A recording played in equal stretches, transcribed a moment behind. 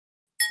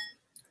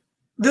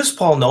This is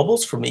Paul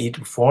Nobles from Eat to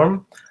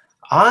Perform.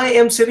 I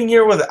am sitting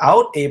here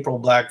without April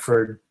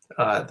Blackford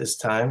this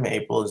time.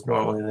 April is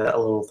normally that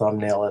little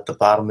thumbnail at the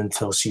bottom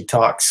until she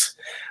talks.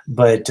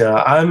 But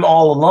I'm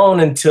all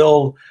alone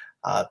until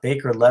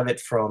Baker Levitt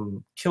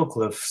from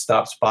Killcliff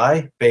stops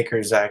by. Baker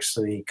is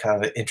actually kind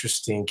of an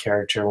interesting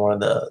character, one of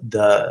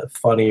the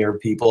funnier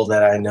people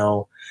that I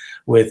know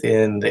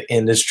within the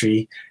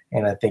industry.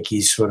 And I think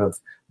he's sort of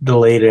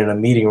delayed in a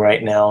meeting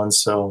right now. And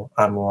so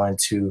I'm going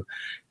to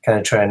kind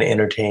of trying to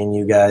entertain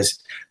you guys.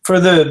 For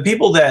the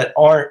people that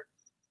aren't,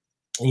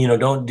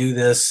 don't do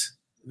this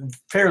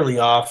fairly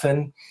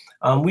often,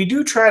 we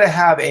do try to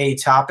have a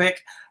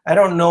topic. I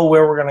don't know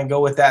where we're going to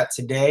go with that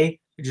today,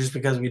 just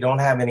because we don't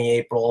have any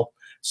April.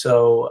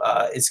 So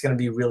it's going to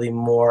be really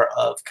more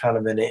of kind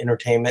of an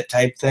entertainment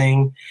type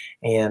thing.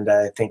 And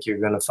I think you're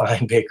going to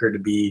find Baker to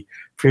be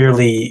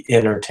fairly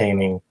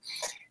entertaining.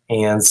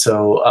 And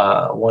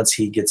so once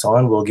he gets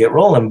on, we'll get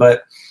rolling.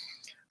 But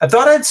I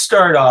thought I'd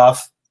start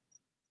off.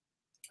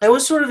 It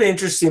was sort of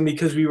interesting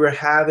because we were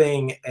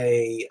having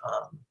a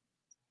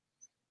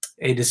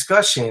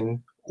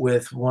discussion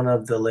with one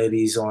of the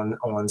ladies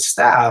on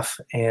staff,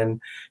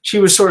 and she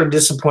was sort of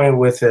disappointed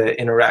with the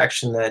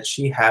interaction that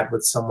she had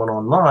with someone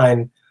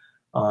online.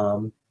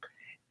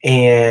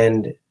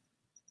 And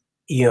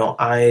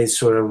I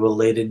sort of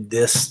related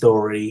this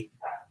story.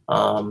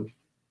 I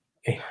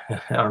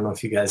don't know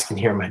if you guys can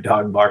hear my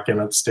dog barking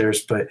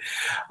upstairs, but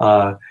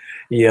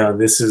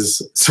this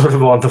is sort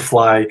of on the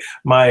fly.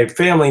 My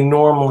family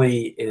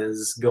normally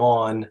is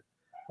gone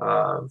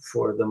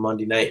for the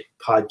Monday night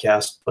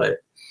podcast, but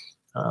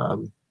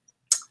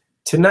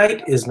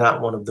tonight is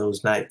not one of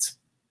those nights.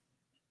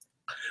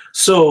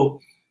 So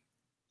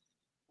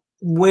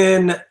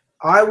when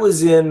I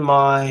was in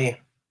my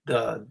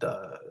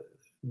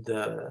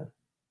the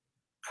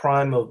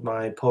prime of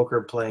my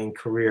poker playing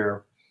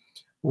career,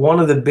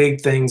 one of the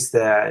big things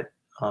that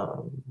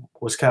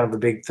was kind of a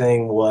big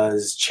thing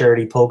was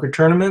charity poker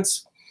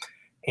tournaments.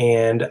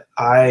 And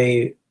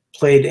I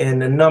played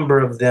in a number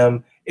of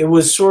them. It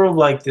was sort of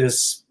like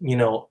this,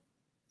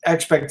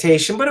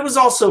 expectation, but it was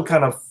also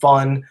kind of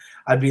fun.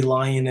 I'd be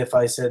lying if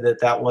I said that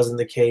that wasn't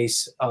the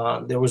case.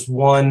 There was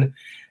one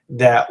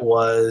that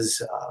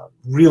was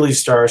really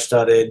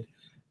star-studded,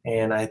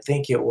 and I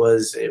think it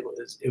was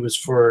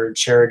for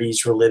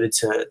charities related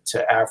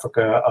to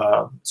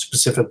Africa,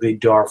 specifically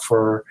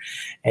Darfur,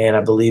 and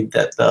I believe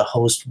that the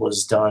host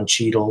was Don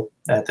Cheadle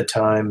at the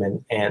time,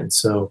 and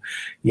so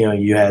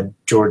you had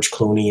George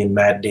Clooney and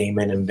Matt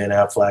Damon and Ben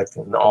Affleck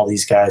and all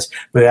these guys.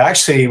 But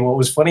actually, what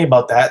was funny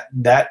about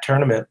that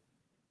tournament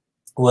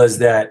was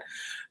that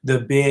the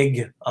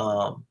big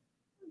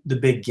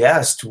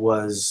guest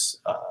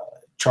was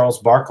Charles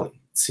Barkley.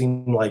 It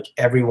seemed like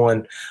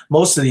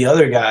most of the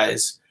other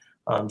guys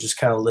just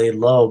kind of laid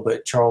low,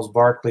 but Charles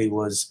Barkley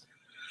was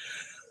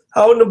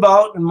out and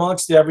about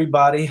amongst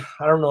everybody.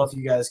 I don't know if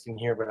you guys can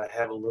hear, but I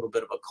have a little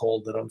bit of a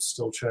cold that I'm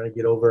still trying to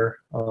get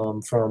over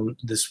from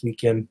this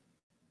weekend.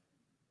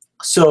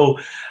 So,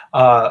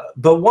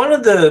 but one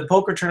of the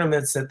poker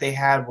tournaments that they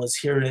had was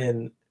here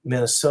in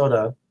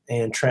Minnesota,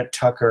 and Trent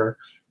Tucker,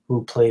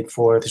 who played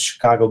for the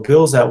Chicago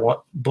Bulls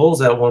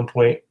at one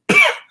point,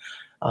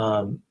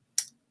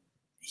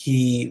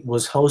 he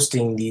was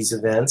hosting these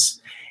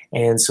events.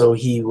 And so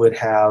he would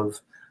have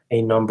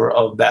a number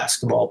of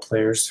basketball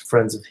players,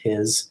 friends of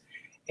his,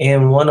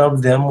 and one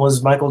of them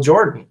was Michael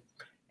Jordan.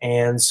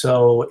 And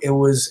so it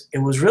was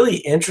really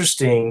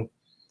interesting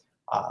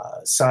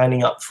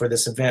signing up for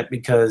this event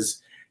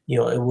because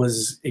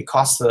it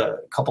cost a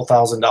couple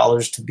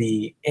 $1,000s to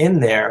be in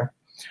there,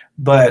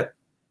 but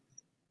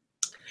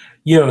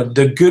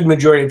the good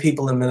majority of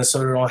people in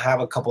Minnesota don't have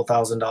a couple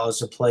 $1,000s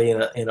to play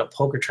in a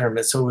poker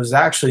tournament. So it was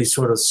actually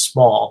sort of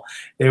small.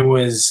 There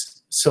was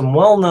some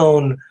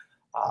well-known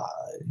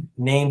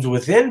names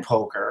within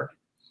poker,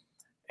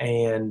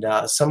 and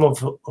some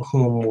of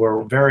whom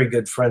were very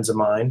good friends of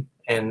mine,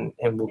 and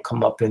will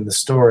come up in the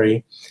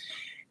story.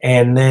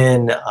 And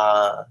then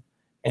there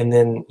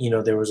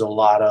was a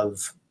lot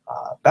of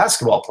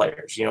basketball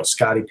players.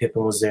 Scottie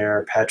Pippen was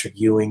there, Patrick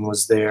Ewing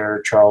was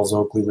there, Charles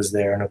Oakley was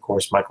there, and of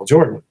course Michael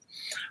Jordan.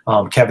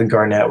 Kevin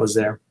Garnett was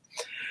there.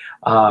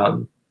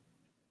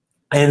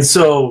 And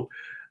so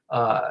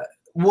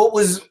what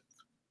was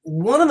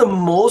one of the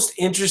most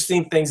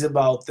interesting things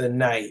about the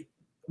night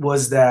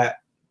was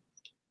that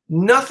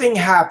nothing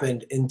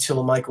happened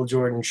until Michael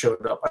Jordan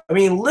showed up. I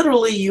mean,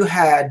 literally you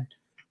had,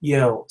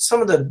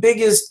 some of the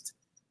biggest,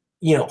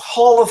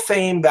 Hall of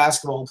Fame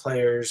basketball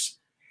players.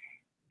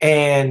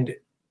 And,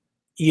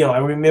 I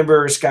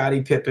remember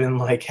Scottie Pippen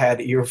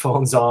had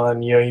earphones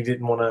on, he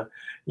didn't want to,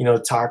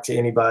 talk to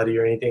anybody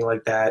or anything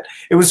like that.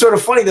 It was sort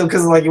of funny though,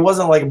 because it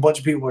wasn't like a bunch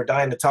of people were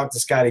dying to talk to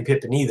Scottie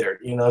Pippen either,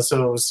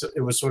 so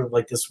it was sort of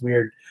like this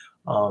weird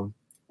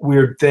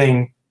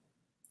thing.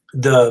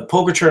 The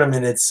poker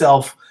tournament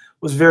itself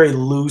was very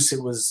loose.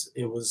 It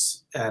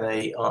was at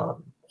a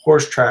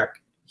horse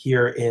track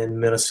here in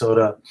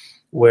Minnesota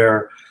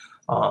where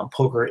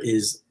poker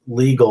is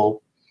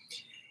legal.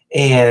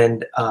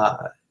 And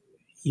I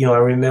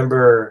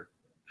remember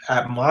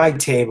at my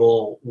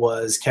table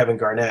was Kevin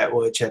Garnett,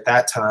 which at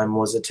that time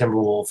was a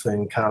Timberwolf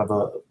and kind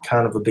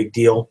of a big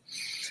deal.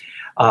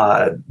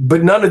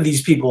 But none of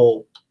these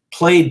people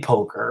played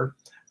poker.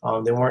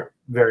 They weren't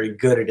very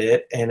good at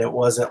it, and it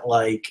wasn't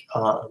like,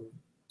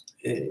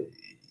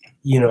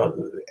 you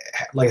know,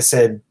 like I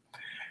said,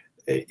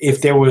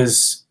 if there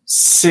was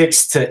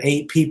 6 to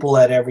 8 people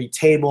at every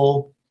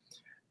table,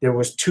 there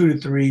was 2 to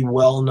 3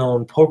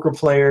 well-known poker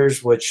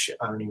players, which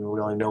I don't even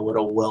really know what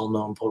a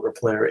well-known poker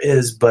player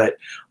is, but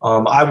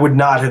I would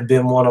not have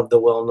been one of the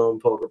well-known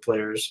poker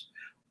players,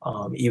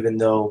 even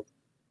though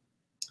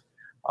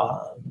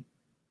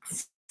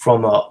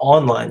from an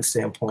online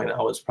standpoint,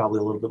 I was probably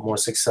a little bit more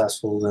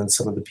successful than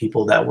some of the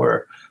people that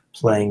were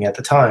playing at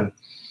the time.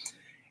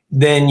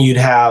 Then you'd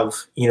have,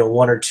 you know,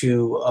 1 or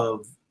 2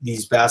 of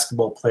these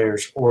basketball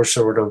players or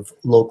sort of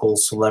local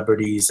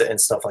celebrities and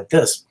stuff like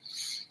this.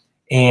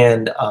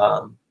 And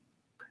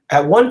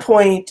at one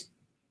point,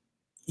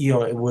 you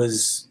know,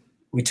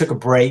 we took a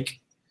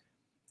break,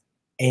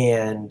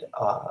 and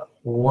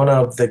one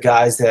of the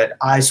guys that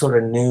I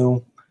sort of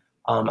knew,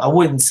 I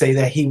wouldn't say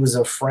that he was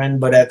a friend,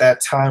 but at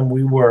that time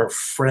we were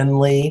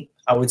friendly.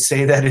 I would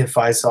say that if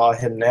I saw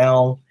him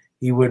now,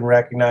 he wouldn't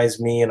recognize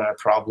me, and I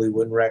probably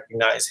wouldn't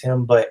recognize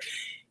him. But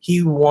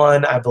he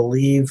won, I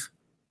believe,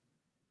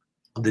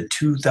 the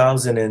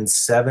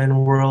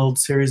 2007 World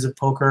Series of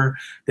Poker.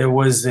 There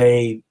was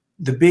the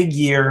big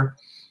year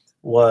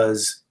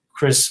was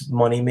Chris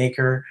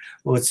Moneymaker.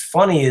 What's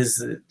funny is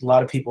that a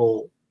lot of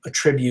people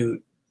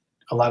attribute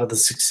a lot of the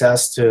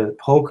success to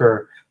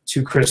poker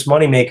to Chris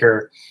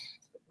Moneymaker,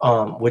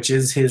 which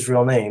is his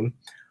real name,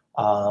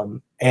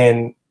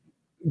 and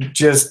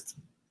just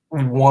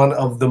one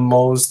of the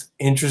most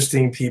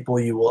interesting people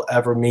you will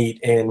ever meet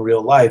in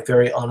real life.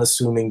 Very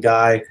unassuming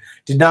guy.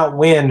 Did not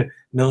win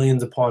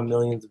millions upon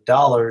millions of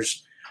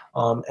dollars,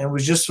 and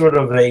was just sort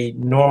of a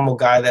normal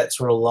guy that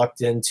sort of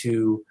lucked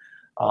into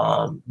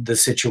the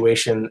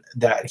situation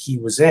that he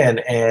was in.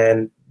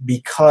 And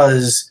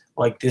because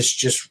like this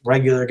just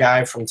regular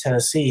guy from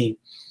Tennessee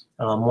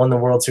won the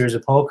World Series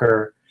of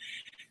Poker,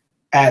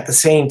 at the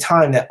same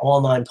time that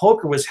online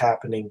poker was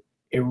happening,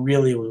 it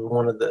really was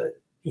one of the,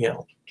 you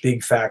know,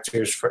 big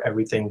factors for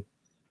everything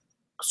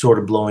sort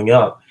of blowing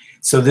up.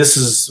 So this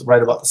is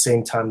right about the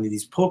same time that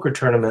these poker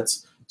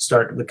tournaments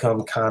start to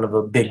become kind of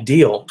a big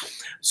deal.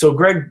 So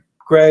Greg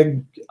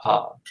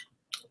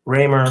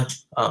Raymer,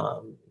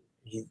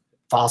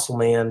 Fossil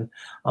Man,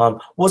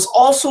 was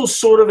also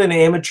sort of an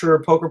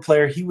amateur poker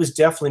player. He was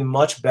definitely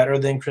much better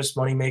than Chris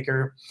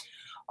Moneymaker.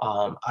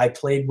 I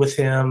played with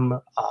him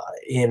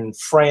in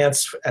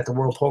France at the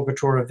World Poker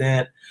Tour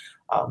event.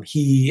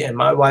 He and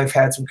my wife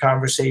had some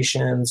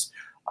conversations.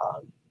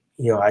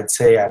 You know, I'd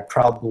say I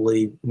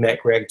probably met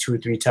Greg 2 or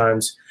 3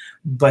 times,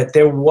 but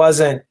there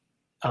wasn't,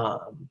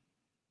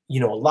 you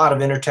know, a lot of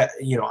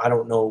you know, I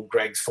don't know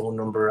Greg's phone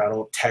number. I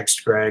don't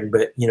text Greg,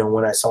 but, you know,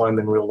 when I saw him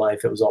in real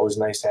life, it was always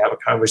nice to have a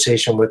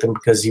conversation with him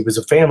because he was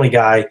a family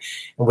guy.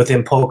 And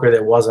within poker,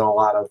 there wasn't a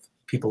lot of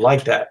people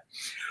like that.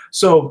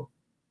 So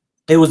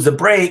it was the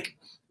break.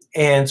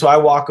 And so I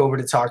walk over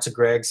to talk to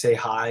Greg, say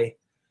hi.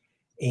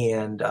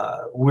 And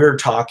we're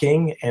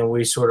talking, and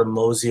we sort of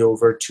mosey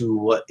over to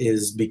what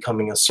is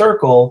becoming a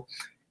circle.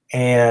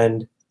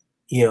 And,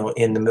 you know,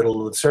 in the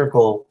middle of the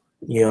circle,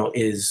 you know,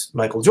 is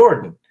Michael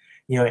Jordan.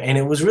 You know, and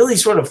it was really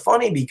sort of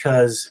funny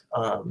because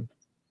it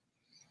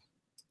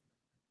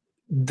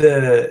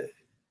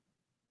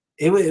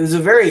was a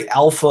very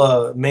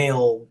alpha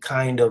male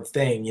kind of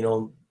thing. You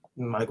know,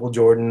 Michael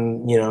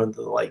Jordan, you know,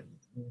 like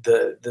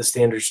the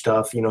standard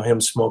stuff, you know, him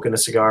smoking a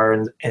cigar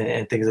and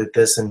things like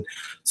this, and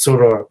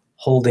sort of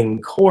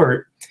holding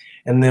court.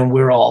 And then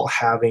we're all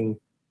having,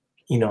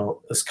 you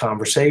know, this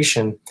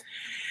conversation.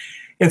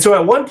 And so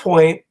at one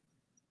point,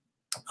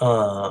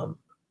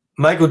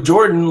 Michael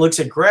Jordan looks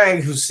at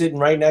Greg, who's sitting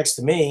right next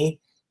to me,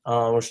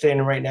 or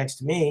standing right next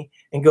to me,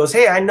 and goes,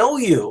 "Hey, I know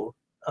you."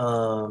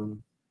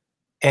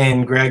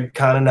 And Greg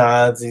kind of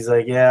nods. He's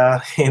like,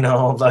 "Yeah, you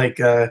know,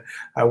 like I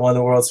won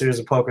the World Series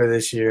of Poker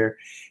this year."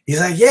 He's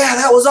like, "Yeah,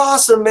 that was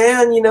awesome,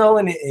 man." You know,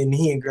 and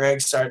he and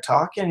Greg start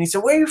talking. And he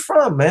said, "Where are you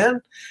from,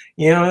 man?"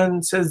 You know,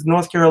 and says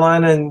North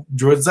Carolina. And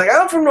Jordan's like,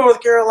 "I'm from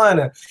North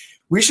Carolina.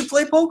 We should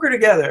play poker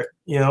together."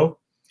 You know,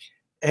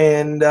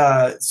 and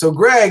so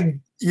Greg,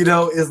 you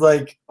know, is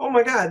like, "Oh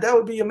my God, that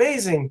would be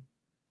amazing."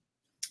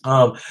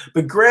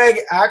 But Greg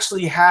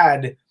actually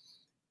had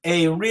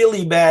a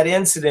really bad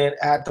incident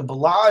at the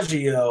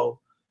Bellagio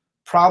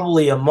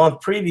probably a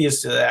month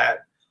previous to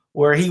that,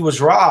 where he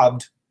was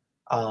robbed.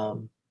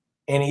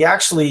 And he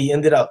actually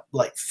ended up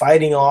like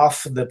fighting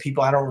off the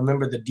people. I don't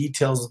remember the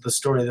details of the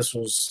story. This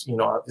was, you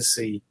know,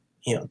 obviously,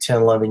 you know, 10,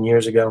 11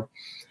 years ago.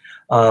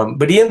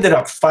 But he ended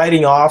up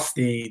fighting off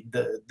the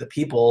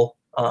people.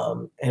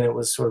 And it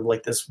was sort of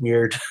like this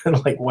weird,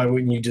 like, why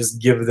wouldn't you just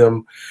give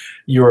them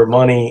your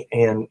money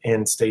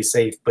and stay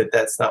safe? But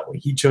that's not what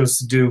he chose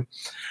to do.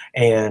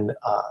 And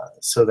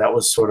so that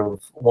was sort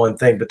of one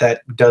thing, but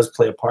that does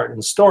play a part in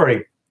the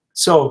story.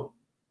 So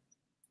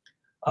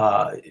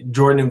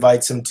Jordan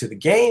invites him to the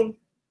game,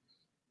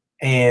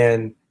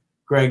 and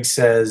Greg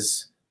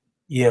says,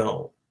 you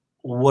know,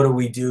 what do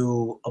we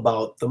do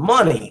about the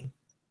money?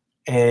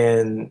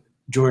 And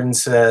Jordan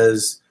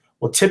says,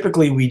 well,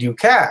 typically we do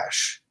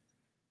cash.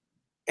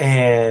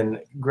 And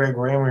Greg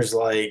Raymer's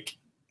like,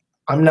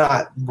 I'm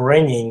not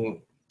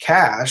bringing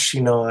cash.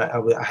 You know,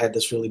 I had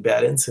this really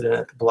bad incident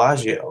at the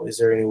Bellagio. Is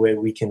there any way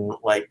we can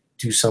like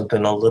do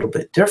something a little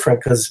bit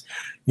different? Because,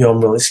 you know, I'm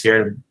really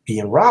scared of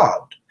being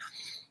robbed.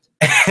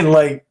 And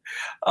like,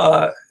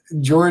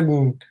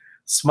 Jordan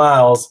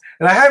smiles.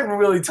 And I haven't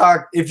really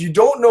talked, if you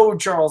don't know who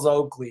Charles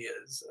Oakley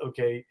is,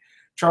 okay,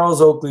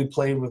 Charles Oakley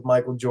played with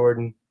Michael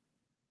Jordan,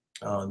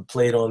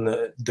 played on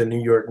the New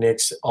York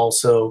Knicks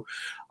also,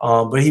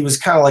 but he was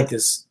kind of like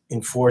this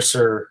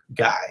enforcer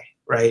guy,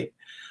 right?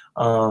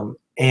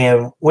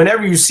 And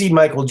whenever you see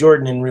Michael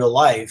Jordan in real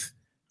life,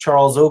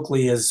 Charles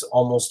Oakley is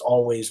almost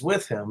always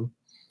with him,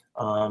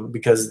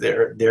 because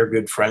they're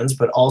good friends.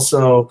 But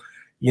also,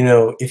 you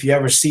know, if you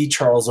ever see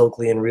Charles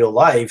Oakley in real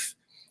life,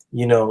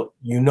 you know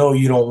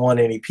you don't want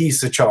any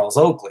piece of Charles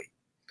Oakley,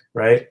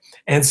 right?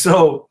 And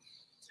so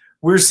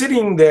we're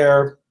sitting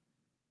there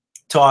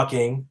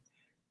talking,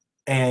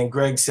 and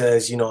Greg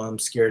says, you know, I'm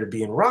scared of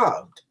being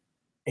robbed.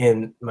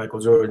 And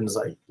Michael Jordan's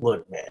like,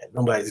 look, man,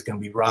 nobody's going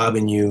to be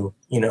robbing you,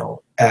 you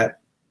know,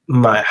 at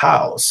my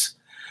house.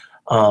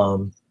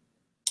 And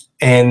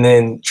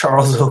then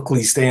Charles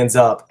Oakley stands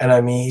up, and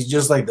I mean, he's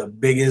just like the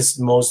biggest,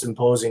 most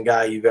imposing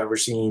guy you've ever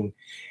seen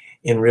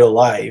in real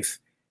life.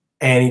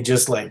 And he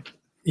just like,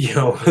 you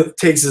know,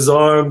 takes his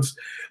arms,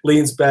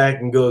 leans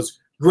back and goes,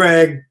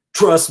 Greg,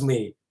 trust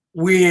me,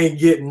 we ain't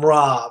getting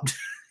robbed.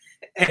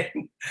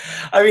 And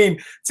I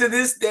mean, to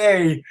this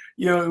day,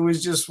 you know, it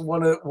was just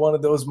one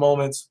of those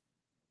moments.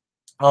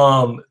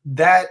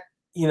 That,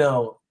 you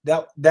know,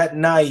 that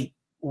night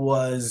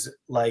was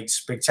like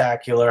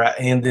spectacular. I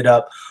ended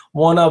up,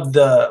 one of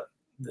the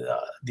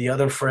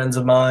other friends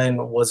of mine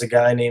was a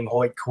guy named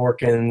Hoyt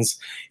Corkins.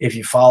 If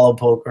you follow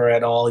poker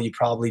at all, you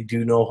probably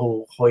do know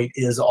who Hoyt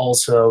is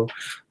also.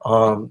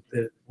 You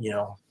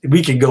know,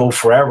 we could go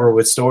forever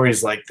with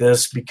stories like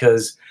this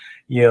because,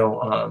 you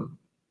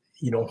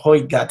know,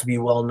 Hoyt got to be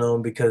well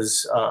known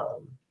because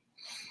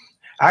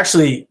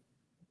actually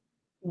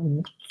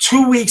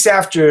 2 weeks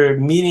after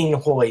meeting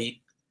Hoyt,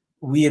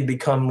 we had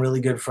become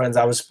really good friends.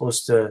 I was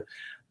supposed to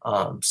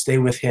stay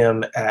with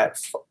him at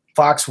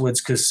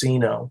Foxwoods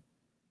Casino,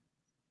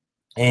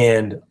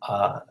 and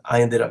I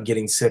ended up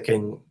getting sick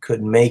and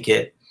couldn't make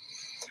it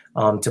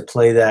to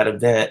play that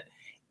event.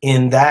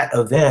 In that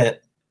event,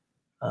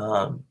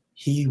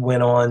 he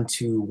went on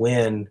to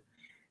win,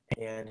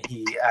 and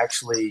he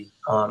actually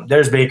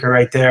there's Baker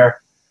right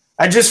there.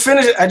 I just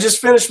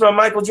finished my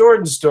Michael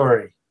Jordan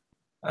story.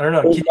 I don't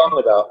know. What are you talking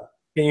about?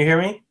 Can you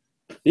hear me?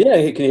 Yeah,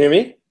 can you hear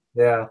me?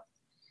 Yeah.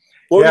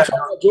 What were you talking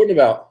about Jordan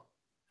about?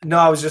 No,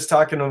 I was just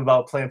talking to him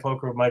about playing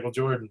poker with Michael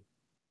Jordan.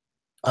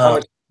 How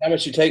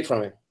much you take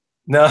from him?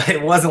 No, it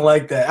wasn't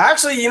like that.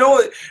 Actually, you know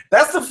what?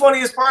 That's the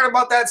funniest part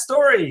about that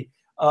story.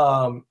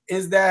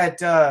 Is that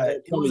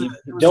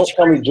don't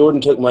tell me Jordan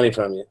took money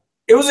from you.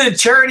 It was a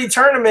charity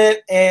tournament,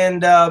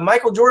 and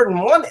Michael Jordan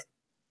won it.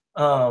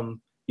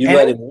 You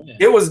let him win.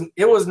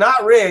 It was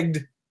not rigged.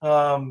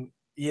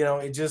 You know,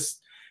 it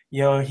just,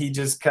 you know, he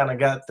just kind of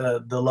got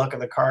the luck of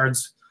the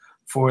cards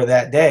for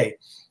that day.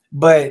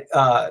 But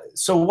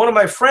so one of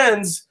my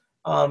friends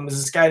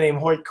is this guy named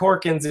Hoyt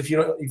Corkins. If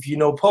you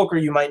know poker,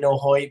 you might know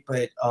Hoyt.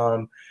 But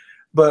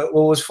what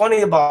was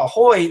funny about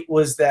Hoyt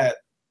was that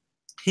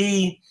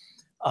he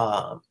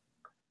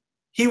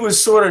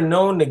was sort of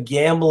known to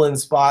gamble in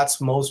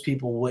spots most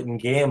people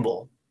wouldn't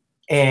gamble.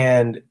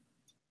 And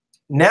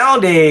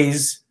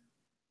nowadays,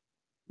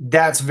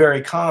 that's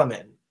very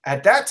common.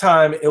 At that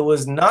time, it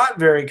was not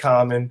very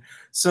common.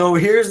 So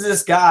here's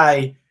this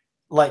guy,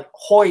 like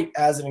Hoyt,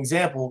 as an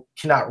example,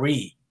 cannot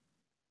read.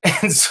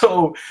 And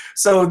so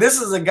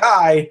this is a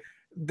guy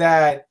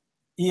that,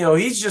 you know,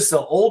 he's just an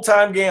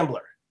old-time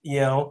gambler,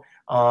 you know,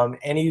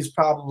 and he's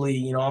probably,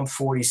 you know, I'm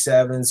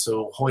 47,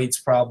 so Hoyt's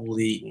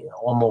probably, you know,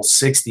 almost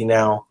 60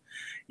 now,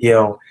 you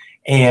know,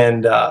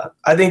 and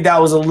I think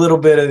that was a little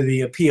bit of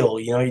the appeal.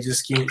 You know, he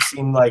just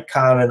seemed like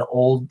kind of an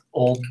old,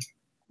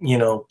 you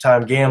know,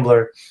 time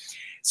gambler.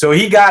 So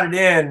he got it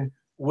in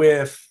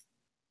with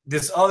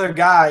this other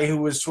guy who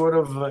was sort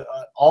of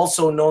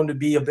also known to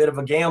be a bit of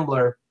a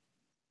gambler.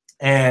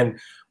 And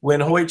when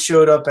Hoyt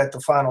showed up at the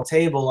final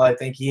table, I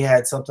think he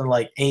had something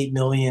like 8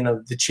 million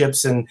of the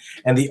chips, and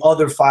the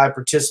other 5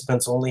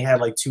 participants only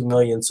had like 2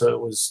 million, so it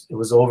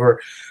was over.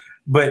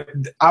 But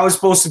I was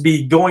supposed to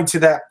be going to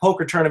that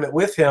poker tournament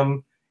with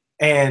him,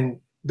 and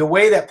the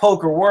way that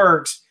poker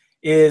works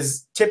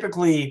is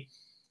typically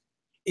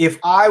if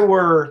I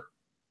were,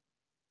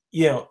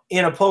 you know,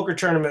 in a poker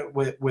tournament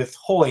with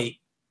Hoyt,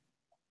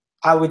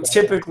 I would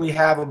typically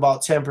have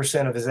about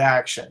 10% of his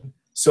action.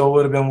 So it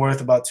would have been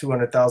worth about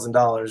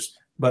 $200,000.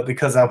 But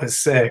because I was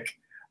sick,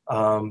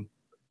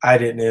 I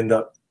didn't end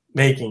up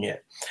making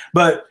it.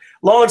 But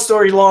long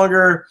story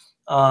longer,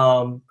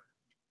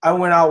 I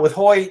went out with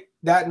Hoyt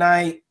that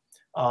night,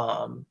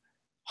 hung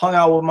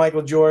out with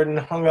Michael Jordan,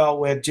 hung out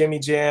with Jimmy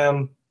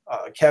Jam,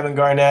 Kevin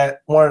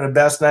Garnett, one of the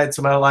best nights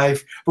of my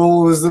life. But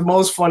what was the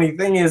most funny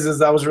thing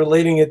is I was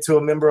relating it to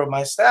a member of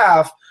my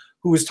staff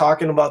who was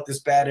talking about this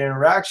bad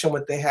interaction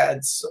with they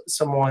had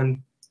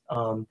someone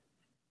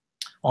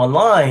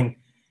online.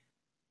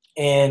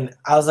 And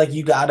I was like,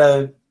 you got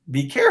to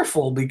be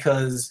careful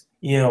because,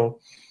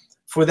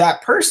 for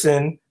that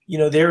person,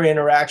 their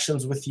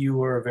interactions with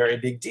you are a very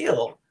big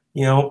deal,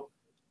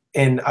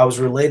 and I was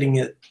relating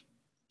it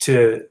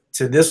to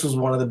this was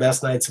one of the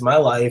best nights of my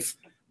life.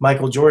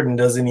 Michael Jordan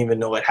doesn't even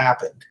know it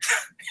happened.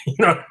 You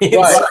know what I mean?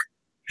 Right.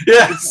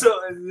 Yeah, so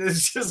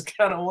it's just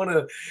kind of one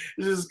of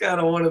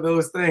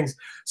those things.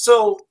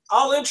 So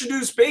I'll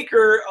introduce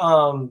Baker.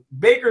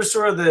 Baker's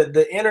sort of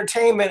the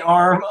entertainment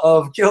arm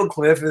of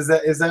Killcliff. Is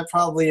that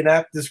probably an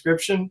apt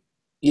description?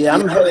 Yeah,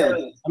 I'm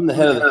the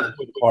head of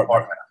the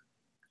department.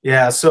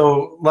 Yeah,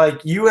 so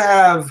like you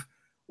have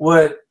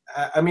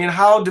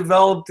how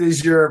developed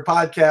is your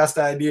podcast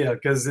idea?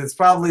 Because it's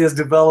probably as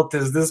developed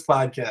as this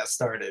podcast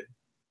started.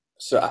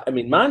 So,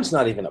 mine's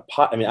not even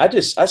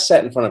I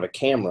sat in front of a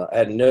camera.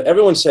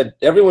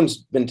 Everyone's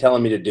been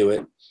telling me to do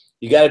it.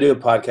 You got to do a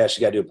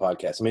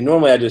podcast.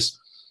 Normally I just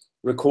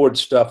record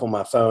stuff on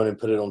my phone and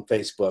put it on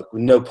Facebook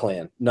with no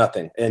plan,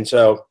 nothing. And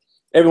so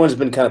everyone's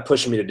been kind of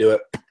pushing me to do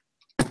it.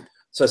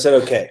 So I said,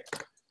 okay.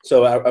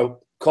 So I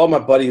called my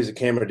buddy who's a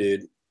camera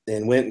dude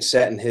and went and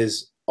sat in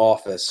his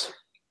office,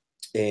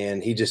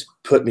 and he just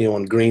put me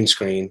on green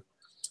screen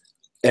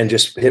and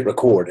just hit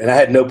record. And I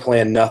had no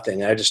plan,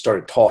 nothing. I just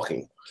started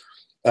talking.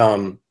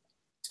 I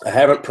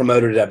haven't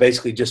promoted it. I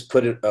basically just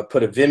put a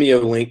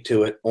Vimeo link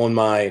to it on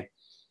my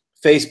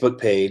Facebook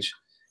page,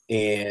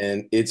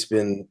 and it's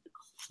been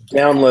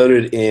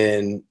downloaded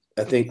in,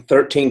 I think,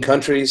 13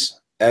 countries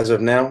as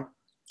of now.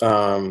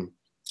 And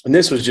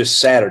this was just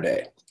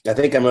Saturday. I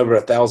think I'm over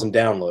 1,000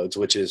 downloads,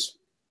 which is,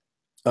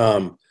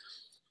 the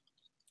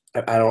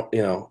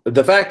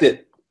fact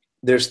that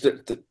there's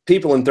the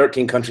people in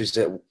 13 countries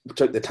that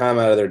took the time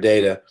out of their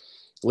day to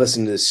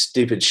listen to this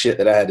stupid shit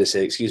that I had to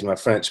say, excuse my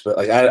French, but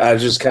I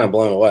was just kind of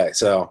blown away.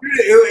 So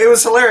it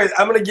was hilarious.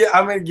 I'm gonna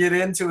get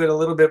into it a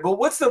little bit, but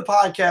what's the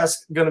podcast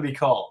gonna be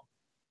called?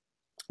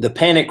 The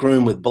Panic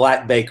Room with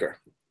Black Baker.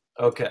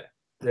 Okay,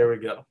 there we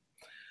go.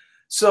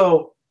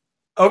 So,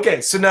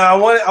 so now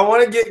I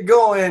want to get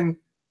going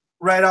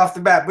right off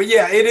the bat, but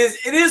yeah, it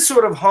is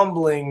sort of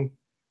humbling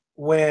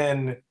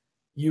when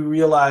you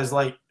realize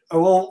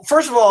well,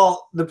 first of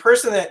all, the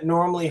person that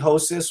normally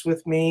hosts this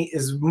with me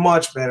is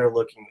much better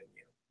looking than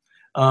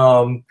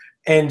you.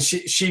 And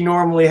she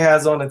normally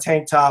has on a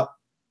tank top,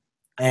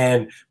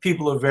 and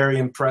people are very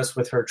impressed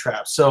with her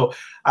traps. So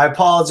I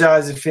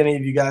apologize if any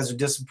of you guys are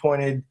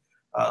disappointed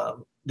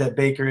that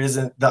Baker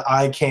isn't the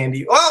eye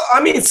candy.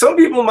 Well, some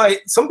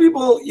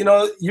people,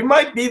 you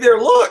might be their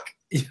look.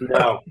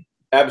 No,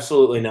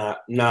 absolutely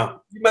not.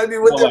 No. You might be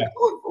what they're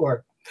going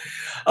for.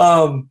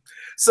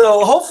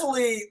 So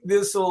hopefully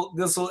this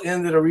will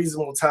end at a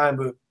reasonable time,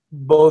 but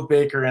both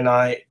Baker and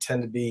I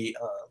tend to be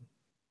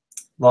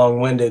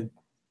long-winded.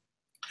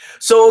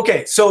 So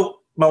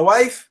my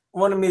wife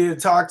wanted me to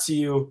talk to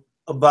you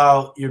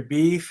about your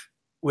beef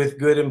with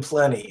Good and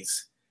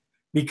Plenty's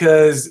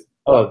because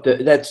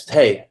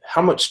hey,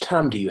 how much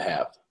time do you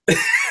have?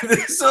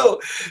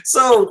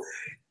 so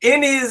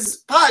in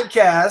his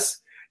podcast,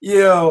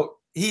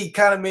 he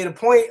kind of made a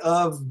point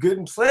of Good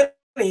and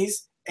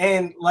Plenty's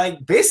and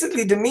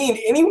basically demeaned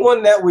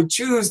anyone that would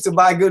choose to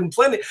buy Good and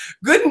Plenty.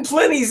 Good and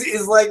Plenty's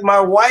is like my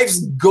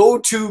wife's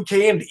go-to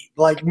candy.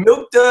 Like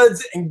Milk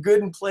Duds and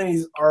Good and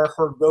Plenty's are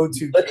her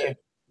go-to candy.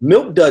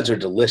 Milk Duds are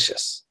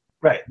delicious.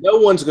 Right. No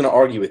one's going to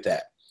argue with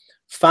that.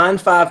 Find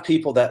 5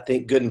 people that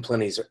think Good and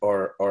Plenty's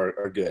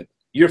are good.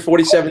 You're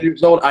 47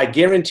 years old. I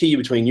guarantee you,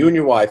 between you and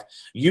your wife,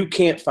 you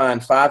can't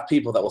find 5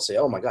 people that will say,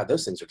 "Oh my God,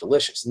 those things are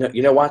delicious." No,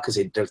 you know why? Because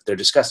they're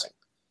disgusting.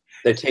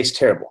 They taste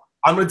terrible.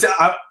 I'm gonna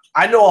tell.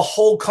 I know a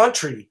whole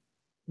country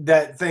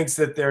that thinks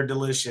that they're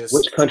delicious.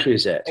 Which country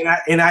is that?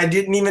 And I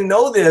didn't even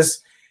know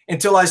this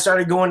until I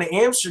started going to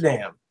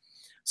Amsterdam.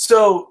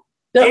 So.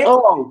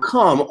 Oh,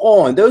 come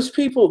on. Those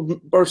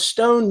people are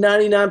stoned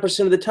 99%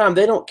 of the time.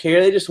 They don't care.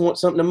 They just want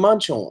something to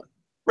munch on.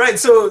 Right.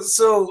 So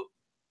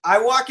I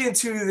walk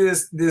into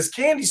this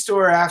candy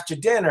store after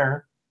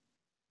dinner,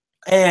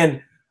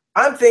 and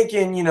I'm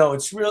thinking,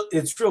 it's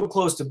real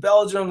close to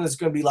Belgium. There's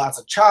going to be lots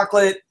of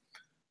chocolate.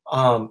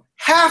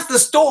 Half the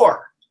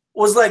store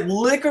was like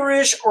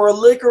licorice or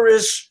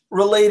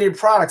licorice-related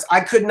products.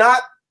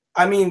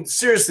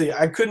 Seriously,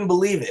 I couldn't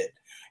believe it.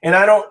 And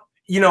I don't,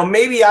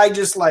 maybe I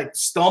just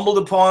stumbled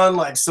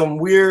upon some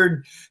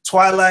weird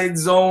Twilight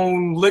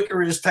Zone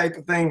licorice type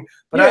of thing,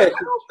 but I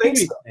don't think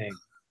so.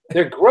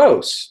 They're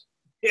gross.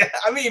 Yeah,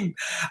 I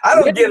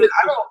don't get it.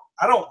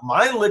 I don't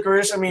mind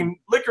licorice.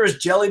 Licorice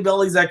Jelly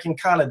Bellies I can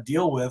kind of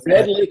deal with.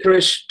 Red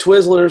licorice,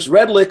 Twizzlers,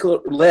 red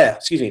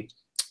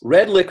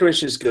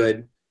licorice is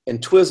good, and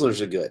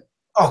Twizzlers are good.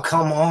 Oh,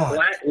 come on.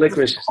 Black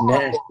licorice is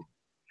nasty.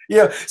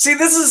 Yeah. See,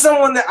 this is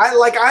someone that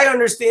I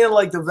understand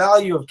the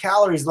value of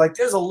calories.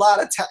 There's a lot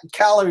of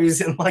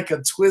calories in a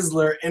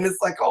Twizzler, and it's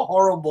a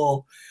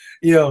horrible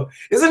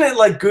Isn't it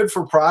like good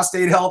for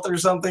prostate health or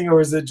something,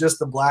 or is it just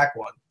the black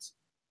ones?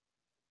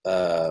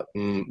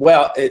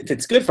 Well, if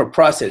it's good for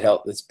prostate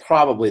health, it's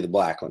probably the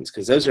black ones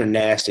because those are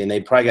nasty, and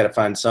they probably got to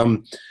find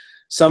some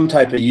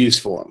type of use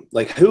for them.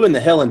 Like, who in the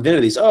hell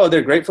invented these? Oh,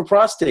 they're great for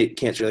prostate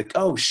cancer. Like,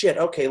 oh shit,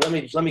 okay, let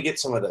me get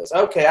some of those.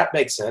 Okay, that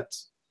makes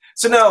sense.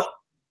 So now,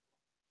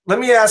 let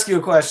me ask you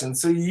a question.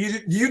 So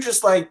you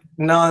just like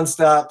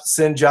nonstop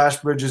send Josh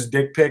Bridges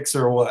dick pics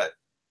or what?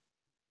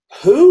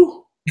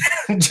 Who?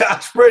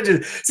 Josh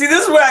Bridges. See,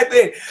 this is what I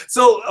think.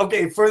 So,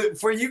 okay,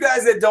 for you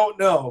guys that don't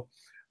know,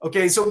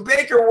 okay, so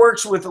Baker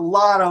works with a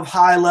lot of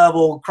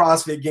high-level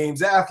CrossFit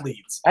Games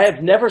athletes. I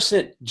have never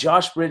sent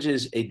Josh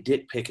Bridges a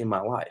dick pic in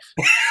my life.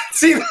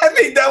 See, I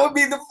think that would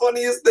be the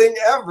funniest thing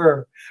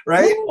ever,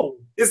 right? No,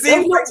 it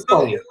seems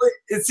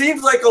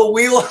like a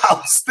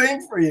wheelhouse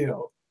thing for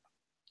you.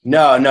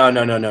 No.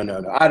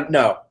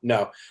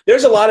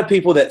 There's a lot of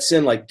people that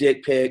send like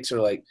dick pics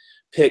or like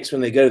pics when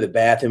they go to the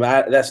bathroom.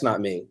 That's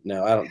not me.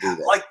 No, I don't do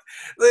that. Like,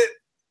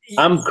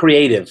 I'm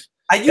creative.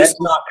 That's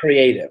not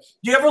creative.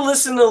 Do you ever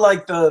listen to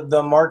like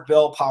the Mark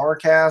Bell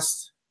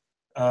Powercast?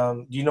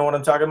 Do you know what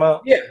I'm talking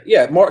about?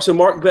 Yeah.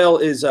 Mark Bell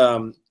is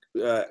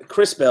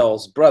Chris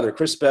Bell's brother.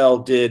 Chris Bell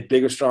did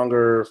Bigger,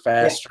 Stronger,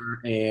 Faster,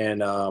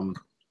 and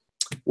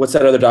what's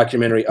that other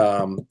documentary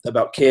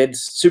about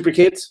kids? Super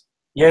Kids?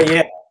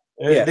 Yeah.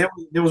 There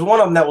was one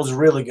of them that was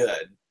really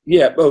good.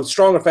 Yeah,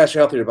 Stronger, Faster,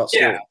 Healthier about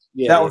sports.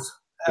 Yeah, that was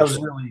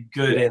really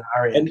good. Yeah.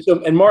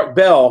 And Mark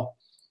Bell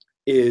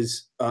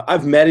is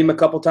I've met him a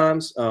couple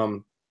times. I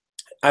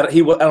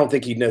don't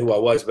think he'd know who I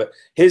was, but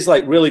his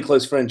like really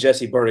close friend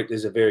Jesse Burdick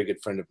is a very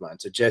good friend of mine.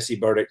 So Jesse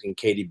Burdick and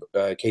Katie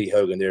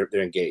Hogan, they're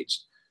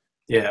engaged.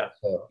 Yeah.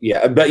 So,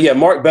 but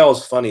Mark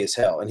Bell's funny as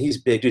hell, and he's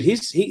big, dude.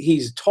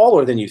 He's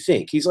taller than you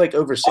think. He's like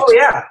over 6. Oh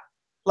yeah.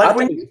 Like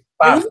when you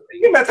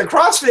at the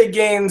CrossFit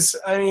Games,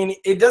 I mean,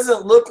 it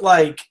doesn't look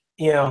like,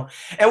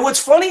 And what's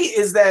funny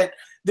is that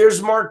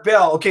there's Mark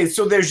Bell. Okay,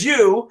 so there's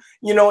you,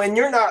 and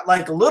you're not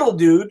like a little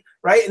dude,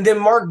 right? And then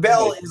Mark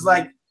Bell is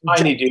like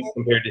tiny dude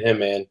compared to him,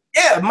 man.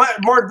 Yeah,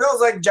 Mark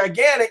Bell's like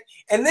gigantic,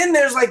 and then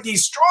there's like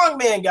these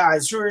strongman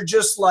guys who are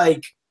just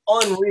like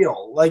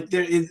unreal, like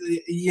they're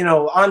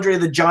Andre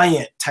the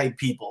Giant type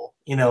people,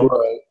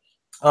 Right.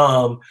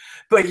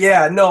 But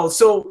yeah, no.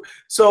 So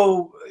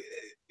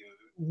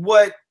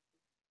what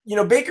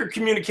Baker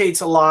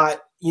communicates a lot,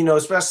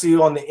 especially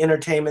on the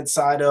entertainment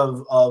side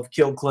of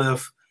Kill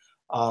Cliff.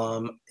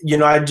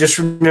 I just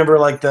remember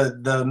like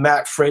the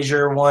Matt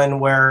Frazier one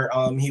where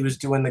he was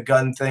doing the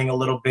gun thing a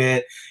little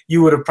bit.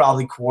 You would have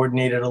probably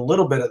coordinated a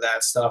little bit of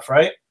that stuff,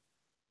 right?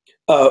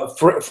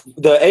 For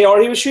the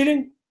AR he was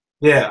shooting?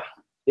 Yeah.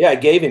 Yeah, I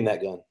gave him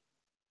that gun.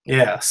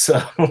 Yeah, so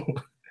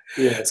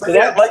yeah. So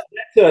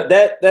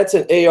that's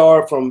an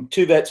AR from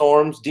Two Vets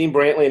Arms, Dean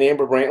Brantley and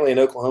Amber Brantley in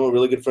Oklahoma,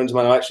 really good friends of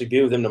mine. I'll actually be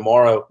with them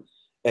tomorrow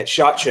at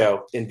SHOT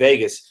Show in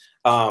Vegas.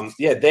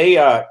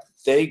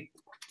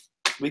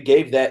 We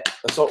gave that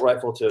assault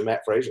rifle to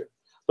Matt Frazier.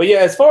 But yeah,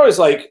 as far as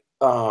like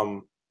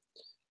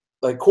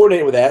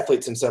coordinating with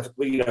athletes and stuff,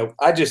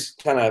 I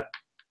just kind of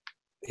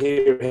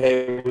hear,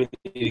 hey, we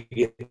need to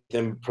get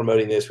them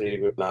promoting this, we need to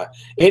group not.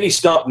 Andy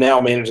Stump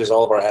now manages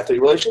all of our athlete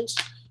relations.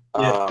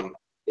 Yeah.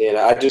 And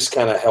I just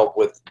kind of help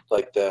with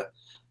like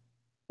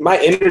my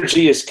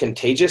energy is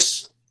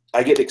contagious.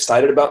 I get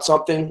excited about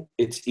something.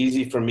 It's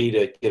easy for me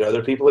to get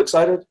other people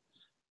excited.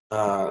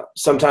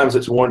 Sometimes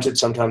it's warranted,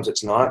 sometimes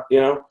it's not,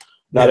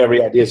 Not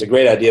every idea is a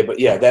great idea, but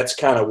yeah, that's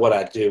kind of what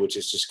I do, which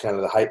is just kind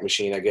of the hype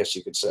machine, I guess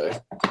you could say.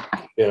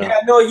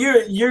 Yeah, no,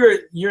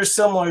 you're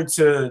similar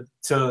to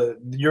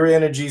your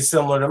energy is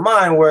similar to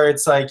mine, where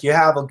it's like you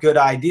have a good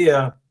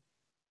idea,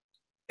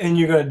 and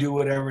you're going to do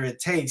whatever it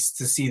takes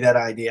to see that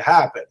idea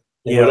happen.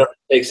 Whatever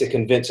it takes to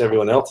convince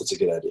everyone else it's a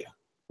good idea.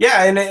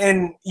 Yeah,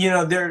 and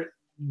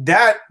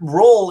that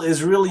role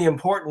is really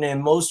important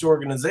in most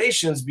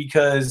organizations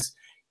because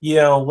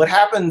what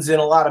happens in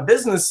a lot of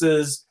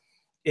businesses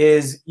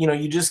is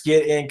you just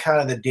get in kind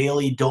of the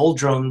daily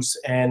doldrums,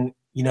 and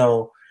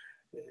you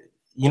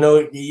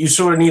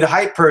sort of need a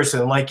hype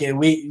person. Like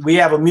we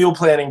have a meal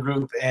planning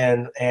group,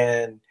 and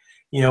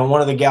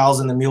one of the gals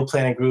in the meal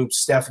planning group,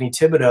 Stephanie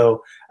Thibodeau,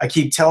 I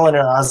keep telling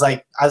her, I was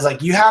like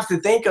you have to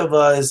think of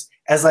us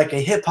as like a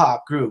hip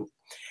hop group,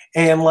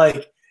 and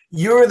like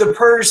you're the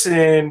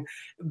person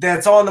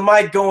that's on the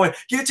mic going,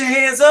 get your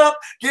hands up,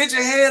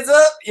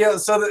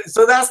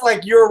 so that's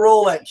like your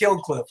role at Kill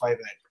Cliff, I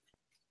think.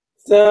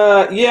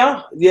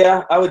 Yeah,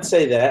 I would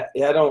say that.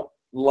 Yeah, I don't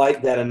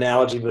like that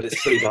analogy, but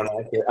it's pretty darn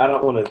accurate. I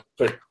don't want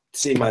to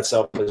see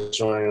myself as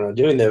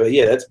doing that, but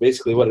yeah, that's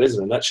basically what it is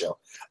in a nutshell.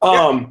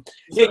 You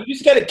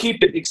just got to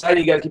keep it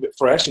exciting. You got to keep it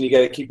fresh, and you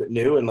got to keep it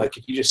new. And like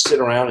if you just sit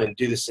around and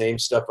do the same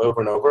stuff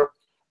over and over,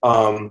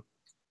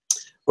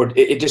 or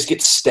it just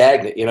gets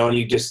stagnant, and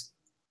you just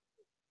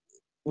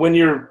when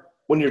your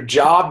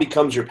job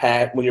becomes your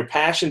when your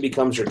passion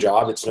becomes your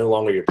job, it's no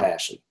longer your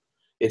passion.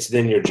 It's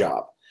then your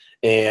job.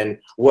 And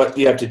what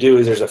you have to do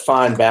is there's a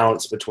fine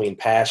balance between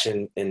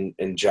passion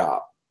and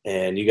job,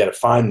 and you got to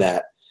find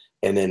that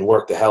and then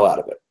work the hell out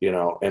of it,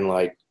 and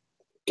like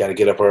got to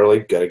get up early,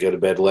 got to go to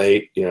bed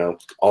late,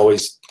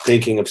 always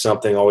thinking of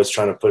something, always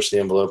trying to push the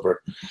envelope.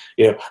 Or,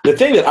 the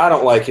thing that I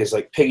don't like is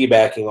like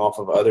piggybacking off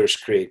of others'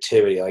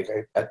 creativity. Like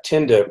I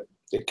tend to,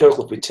 at Coke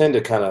Cliff, we tend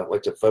to kind of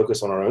like to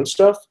focus on our own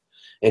stuff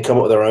and come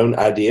up with our own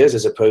ideas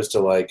as opposed to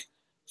like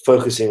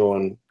focusing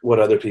on what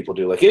other people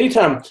do. Like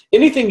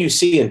anything you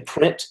see in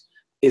print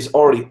is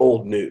already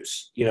old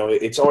news.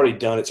 It's already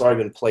done. It's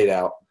already been played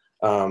out.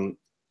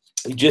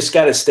 You just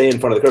got to stay in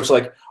front of the curve. So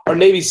like our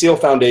Navy SEAL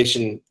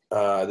Foundation,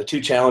 the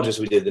 2 challenges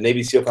we did, the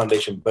Navy SEAL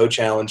Foundation Bow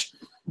Challenge,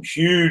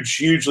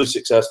 hugely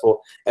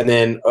successful. And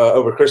then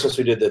over Christmas,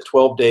 we did the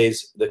 12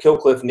 days, the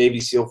Coke Cliff Navy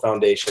SEAL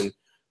Foundation,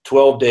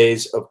 12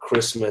 days of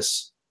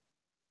Christmas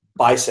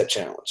bicep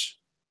challenge.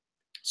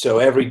 So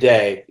every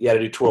day you got to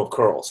do 12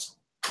 curls.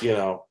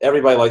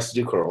 Everybody likes to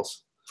do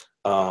curls.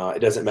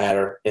 It doesn't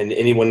matter, and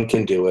anyone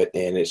can do it,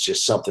 and it's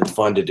just something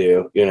fun to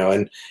do,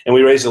 and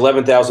we raised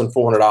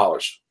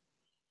 $11,400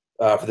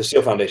 for the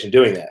SEAL Foundation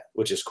doing that,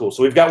 which is cool.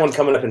 So we've got one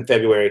coming up in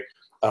February.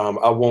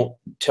 I won't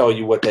tell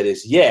you what that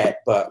is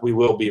yet, but we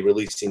will be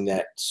releasing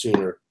that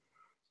sooner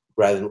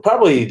rather than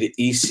probably the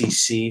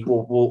ECC.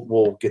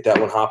 We'll get that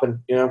one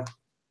hopping, Yeah,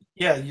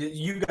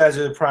 you guys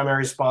are the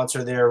primary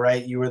sponsor there,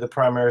 right? You were the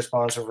primary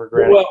sponsor for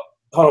Granite.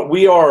 Well,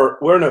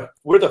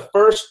 we're the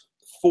first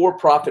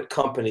for-profit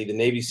company the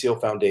Navy SEAL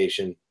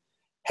Foundation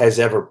has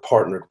ever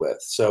partnered with.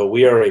 So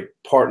we are a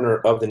partner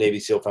of the Navy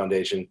SEAL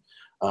Foundation.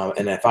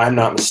 And if I'm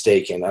not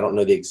mistaken, I don't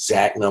know the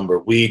exact number,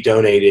 we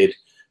donated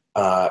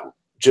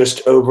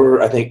just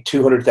over, I think,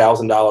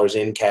 $200,000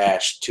 in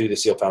cash to the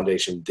SEAL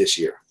Foundation this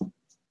year.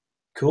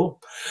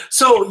 Cool.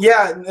 So,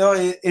 yeah,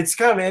 it's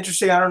kind of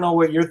interesting. I don't know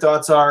what your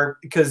thoughts are,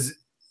 because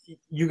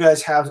you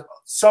guys have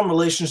some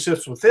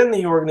relationships within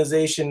the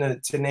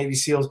organization to Navy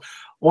SEALs.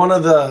 One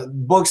of the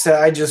books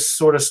that I just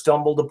sort of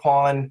stumbled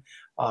upon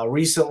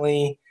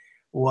recently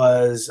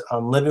was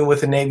Living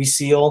with a Navy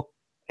SEAL.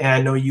 And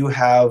I know you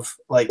have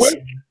like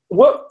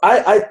what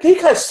I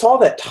think I saw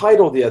that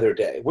title the other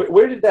day.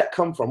 Where did that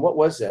come from? What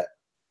was that?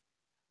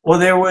 Well,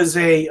 there was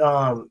a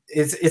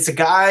it's a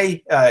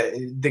guy.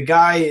 The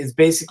guy is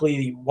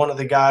basically one of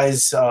the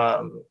guys,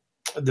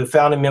 the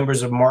founding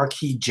members of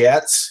Marquis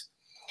Jets,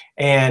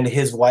 and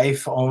his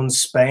wife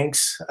owns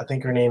Spanx. I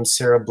think her name's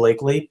Sarah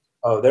Blakely.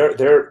 Oh, they're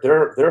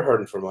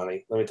hurting for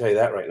money. Let me tell you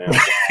that right now.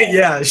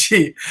 Yeah,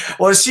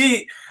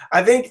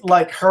 I think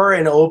like her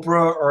and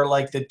Oprah are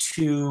like the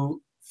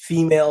 2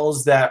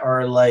 females that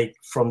are like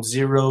from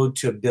 $0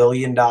 to $1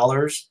 billion.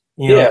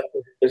 Yeah,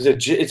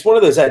 it's one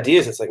of those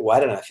ideas. It's like,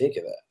 why didn't I think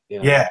of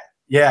that?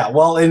 Yeah.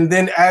 Well, and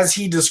then as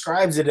he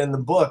describes it in the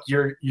book,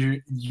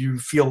 you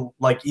feel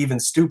like even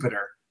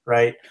stupider,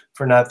 right,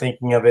 for not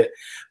thinking of it.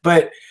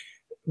 But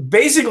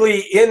basically,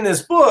 in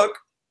this book,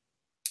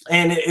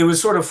 and it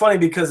was sort of funny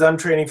because I'm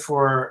training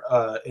for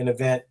an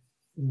event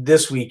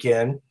this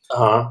weekend,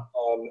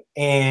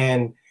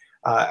 and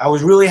I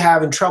was really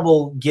having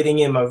trouble getting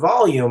in my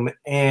volume.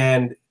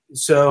 And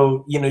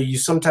so, you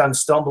sometimes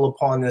stumble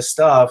upon this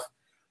stuff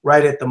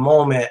right at the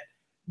moment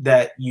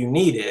that you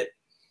need it.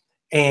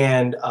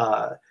 And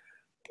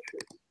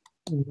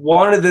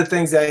one of the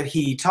things that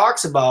he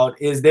talks about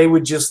is they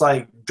would just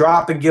like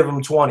drop and give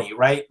them 20,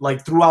 right?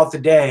 Like throughout the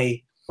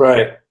day.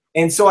 Right.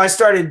 And so I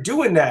started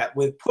doing that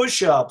with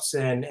push-ups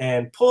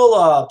and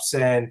pull-ups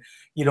and,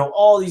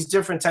 all these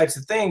different types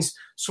of things,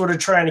 sort of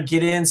trying to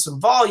get in some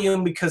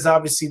volume, because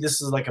obviously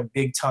this is like a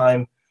big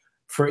time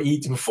for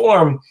Eat to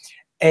Perform.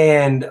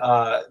 And,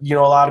 a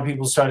lot of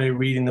people started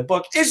reading the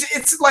book.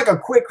 It's like a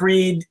quick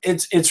read.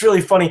 It's really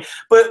funny.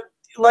 But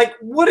like,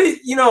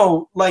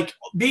 like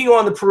being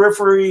on the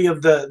periphery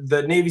of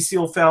the Navy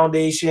SEAL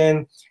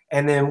Foundation,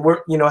 and then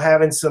we're,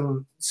 having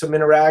some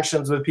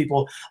interactions with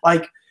people,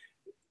 like,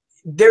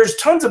 there's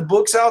tons of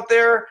books out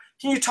there.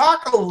 Can you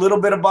talk a little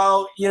bit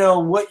about,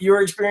 what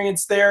your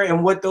experience there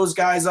and what those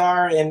guys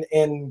are,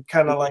 and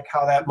kind of like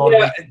how that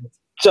motivates you?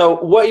 So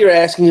what you're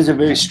asking is a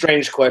very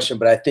strange question,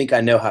 but I think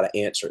I know how to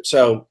answer it.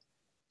 So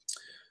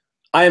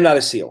I am not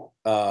a SEAL.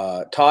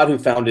 Todd, who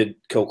founded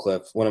Coke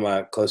Cliff, one of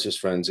my closest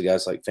friends, the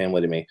guy's like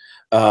family to me.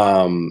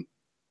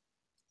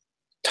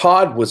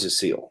 Todd was a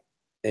SEAL.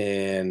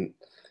 And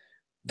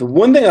the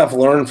one thing I've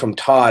learned from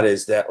Todd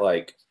is that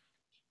like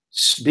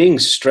being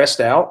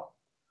stressed out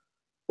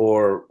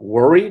or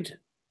worried,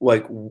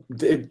 like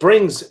it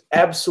brings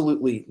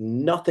absolutely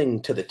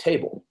nothing to the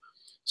table.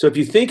 So if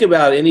you think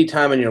about any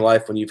time in your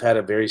life when you've had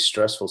a very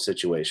stressful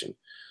situation,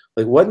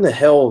 like what in the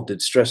hell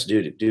did stress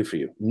do for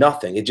you?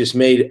 Nothing. It just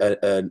made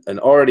an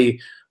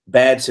already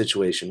bad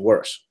situation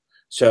worse.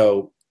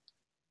 So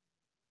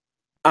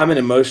I'm an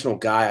emotional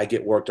guy. I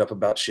get worked up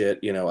about shit.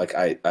 Like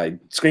I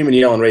scream and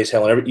yell and raise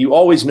hell. And you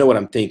always know what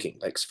I'm thinking.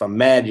 Like if I'm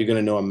mad, you're going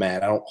to know I'm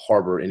mad. I don't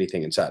harbor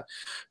anything inside.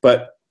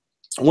 But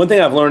one thing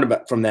I've learned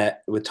about from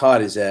that with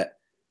Todd is that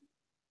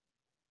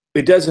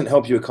it doesn't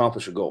help you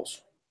accomplish your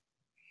goals.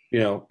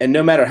 And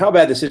no matter how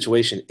bad the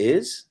situation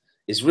is,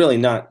 it's really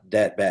not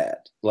that bad.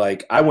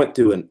 Like I went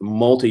through a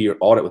multi-year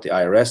audit with the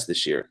IRS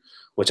this year,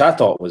 which I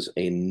thought was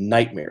a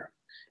nightmare.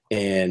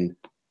 And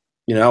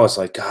I was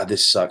like, God,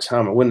 this sucks.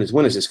 When is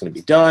this going to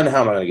be done?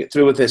 How am I going to get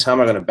through with this? How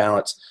am I going to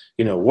balance,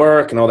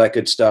 work and all that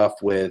good stuff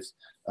with,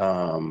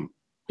 dealing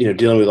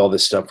with all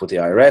this stuff with the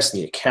IRS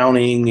and the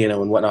accounting,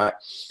 and whatnot.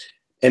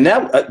 And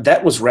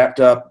that was wrapped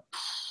up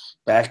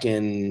back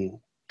in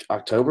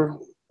October,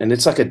 and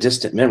it's like a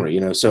distant memory,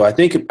 So I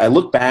think I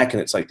look back,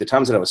 and it's like the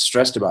times that I was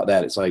stressed about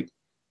that, it's like,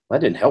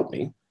 that didn't help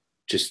me.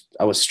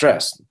 I was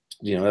stressed.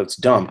 That's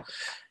dumb.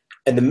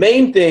 And the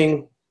main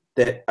thing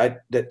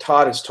that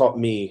Todd has taught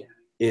me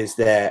is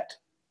that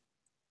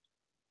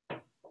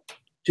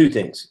two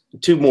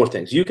more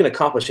things. You can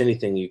accomplish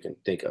anything you can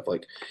think of.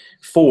 Like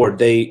Ford,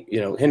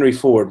 Henry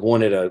Ford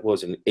wanted an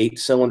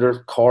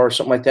 8-cylinder car or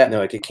something like that. And they're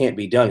like, it can't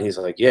be done. He's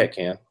like, yeah, it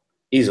can.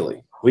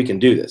 Easily. We can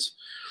do this.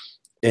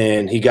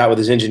 And he got with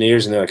his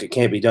engineers, and they're like, it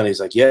can't be done. He's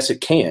like, yes,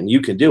 it can.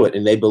 You can do it.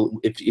 And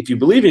if you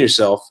believe in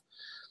yourself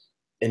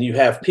and you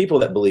have people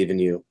that believe in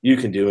you, you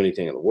can do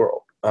anything in the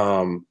world.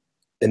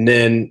 And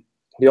then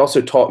he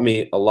also taught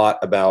me a lot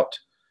about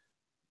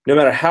no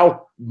matter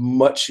how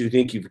much you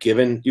think you've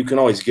given, you can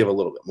always give a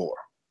little bit more,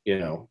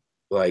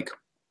 like,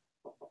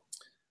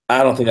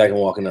 I don't think I can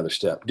walk another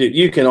step. Dude,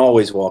 you can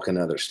always walk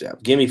another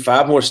step. Give me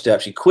 5 more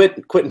steps. You quit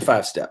in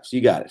 5 steps.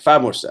 You got it.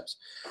 5 more steps.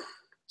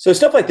 So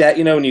stuff like that,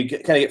 when you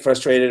kind of get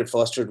frustrated or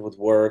flustered with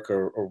work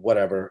or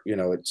whatever,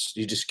 you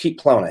just keep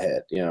plowing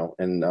ahead,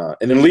 and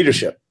then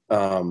leadership.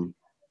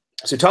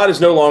 So Todd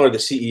is no longer the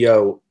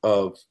CEO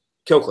of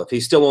Killcliff.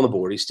 He's still on the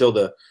board. He's still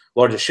the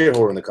largest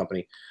shareholder in the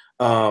company.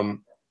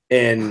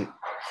 And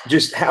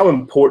just how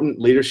important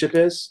leadership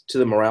is to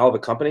the morale of a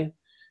company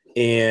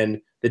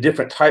and the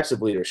different types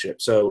of leadership.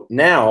 So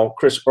now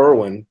Chris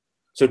Irwin,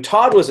 so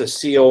Todd was a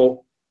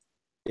SEAL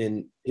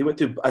I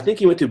think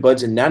he went through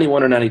BUD/S in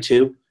 91 or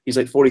 92. He's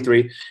like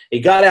 43. He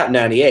got out in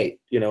 98,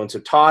 and so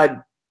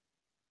Todd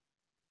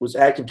was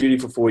active duty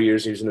for 4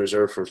 years. He was in the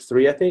reserve for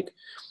 3, I think.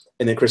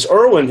 And then Chris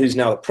Irwin, who's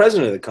now the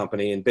president of the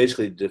company and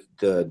basically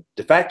the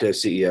de facto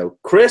CEO,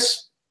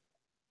 Chris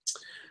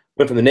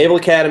went from the Naval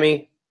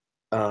Academy,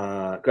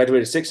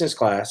 graduated 6th in his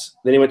class.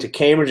 Then he went to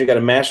Cambridge and got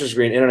a master's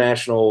degree in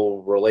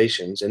international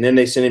relations. And then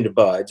they sent him to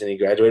BUD/S, and he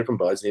graduated from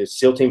BUD/S. And he was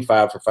SEAL Team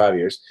 5 for 5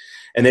 years.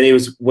 And then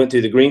he went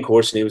through the Green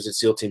course, and he was at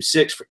SEAL Team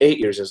 6 for 8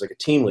 years as like a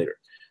team leader.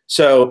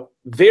 So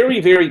very,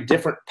 very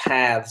different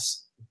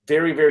paths,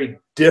 very, very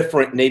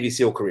different Navy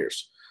SEAL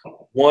careers.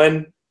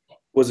 One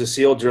was a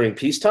SEAL during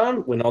peacetime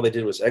when all they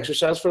did was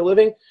exercise for a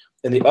living,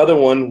 and the other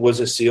one was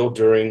a SEAL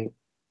during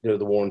the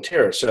war on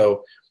terror.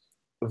 So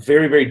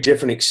very, very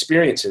different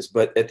experiences.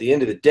 But at the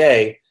end of the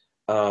day,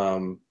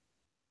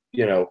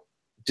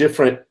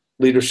 different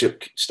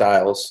leadership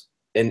styles,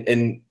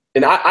 and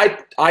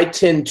I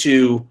tend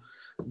to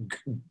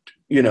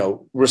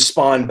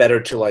respond better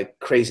to like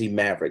crazy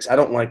mavericks. I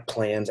don't like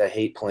plans. I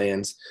hate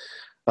plans.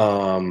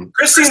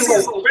 Chris seems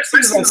like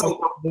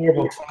more of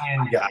a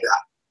plan guy.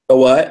 A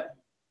what?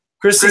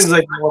 Chris seems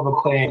like more of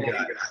a plan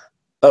guy.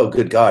 Oh,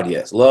 good God,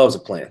 yes. Loves a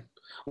plan.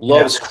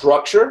 Loves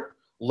structure.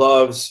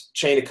 Loves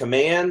chain of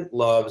command.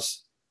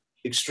 Loves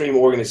extreme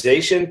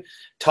organization.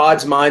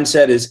 Todd's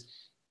mindset is,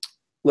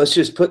 let's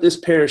just put this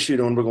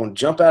parachute on. We're going to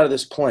jump out of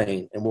this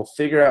plane, and we'll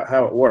figure out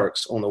how it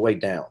works on the way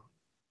down.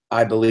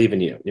 I believe in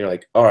you. You're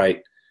like, all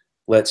right,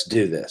 let's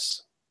do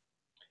this.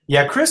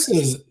 Yeah, Chris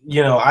is,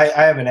 I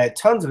haven't had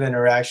tons of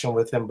interaction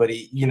with him, but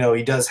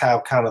he does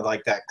have kind of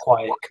like that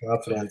quiet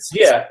confidence.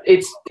 Yeah,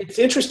 it's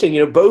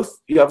interesting. Both.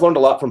 I've learned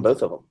a lot from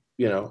both of them.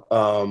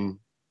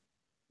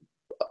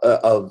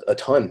 A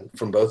ton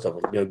from both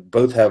of them.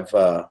 Both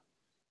have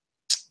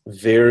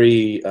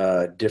very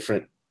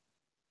different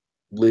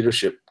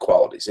leadership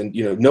qualities, and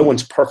no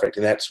one's perfect.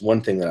 And that's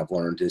one thing that I've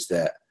learned is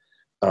that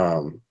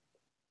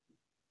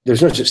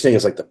there's no such thing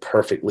as like the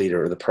perfect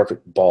leader or the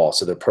perfect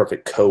boss or the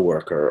perfect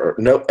coworker.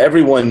 No,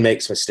 everyone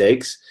makes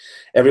mistakes.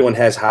 Everyone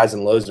has highs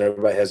and lows, and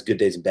everybody has good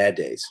days and bad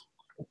days.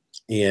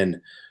 And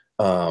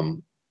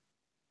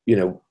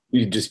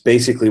you just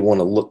basically want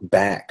to look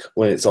back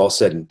when it's all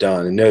said and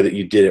done and know that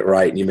you did it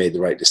right and you made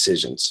the right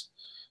decisions.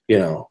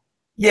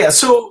 Yeah.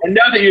 So and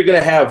know that you're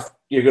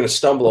going to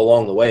stumble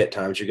along the way at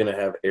times. You're going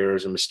to have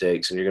errors and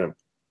mistakes, and you're going to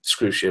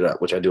screw shit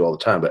up, which I do all the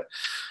time. But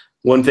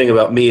one thing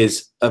about me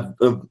is I've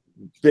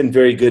been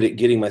very good at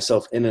getting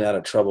myself in and out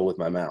of trouble with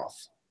my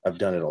mouth. I've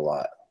done it a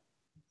lot.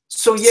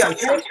 So yeah,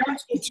 can I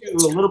speak to you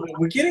a little bit?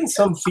 We're getting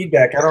some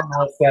feedback. I don't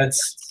know if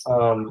that's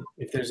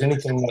if there's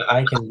anything that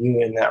I can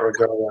do in that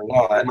regard or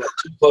not.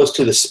 Too close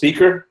to the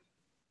speaker?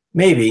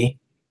 Maybe.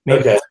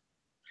 Okay.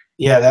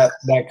 Yeah, that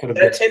could have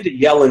been. I tend to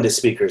yell into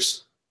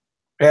speakers.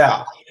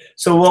 Yeah.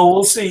 So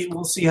we'll see.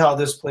 We'll see how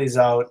this plays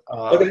out.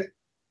 Okay.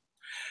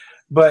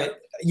 But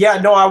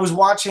yeah, no, I was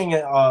watching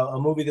a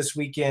movie this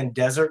weekend,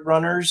 Desert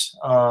Runners,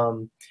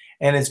 and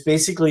it's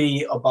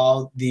basically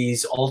about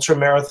these ultra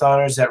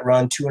marathoners that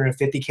run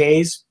 250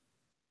 Ks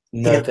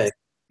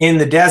in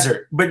the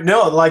desert. But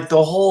no, like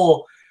the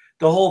whole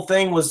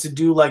thing was to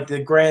do like the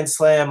Grand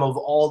Slam of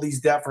all these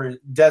different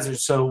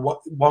deserts.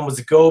 So one was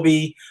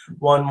Gobi,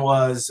 one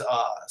was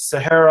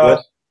Sahara,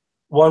 Yes.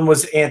 One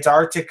was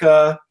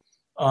Antarctica,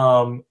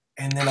 and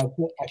then I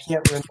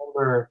can't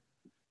remember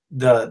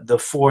the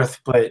fourth,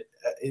 but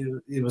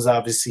it was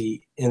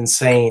obviously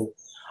insane.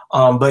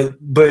 But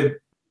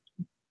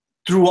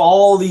through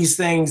all these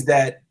things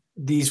that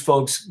these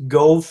folks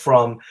go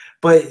from,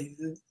 but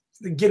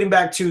getting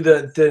back to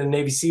the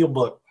Navy SEAL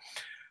book,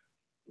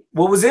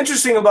 what was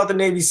interesting about the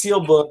Navy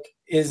SEAL book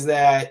is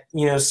that,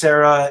 you know,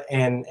 Sarah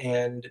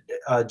and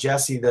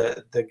Jesse,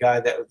 the guy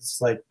that was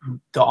like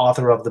the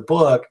author of the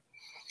book,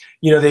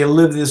 you know, they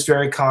live this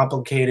very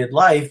complicated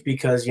life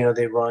because, you know,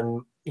 they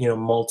run, you know,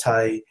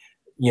 multi,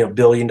 you know,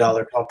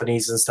 billion-dollar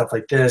companies and stuff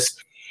like this.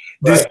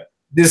 Right.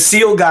 This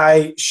SEAL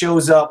guy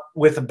shows up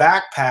with a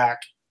backpack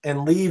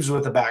and leaves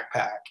with a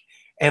backpack.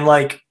 And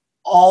like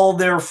all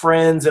their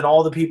friends and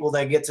all the people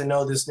that get to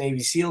know this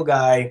Navy SEAL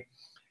guy,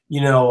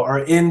 you know,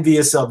 are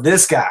envious of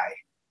this guy,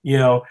 you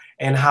know,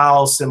 and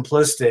how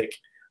simplistic,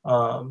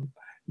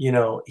 you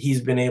know,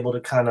 he's been able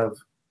to kind of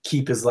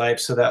keep his life.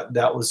 So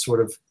that was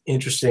sort of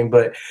interesting.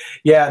 But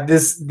yeah,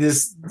 this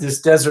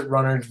Desert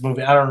Runners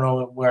movie, I don't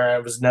know where I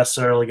was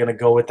necessarily going to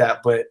go with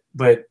that,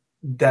 but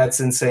that's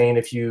insane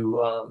if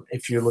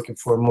you're looking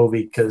for a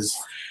movie, because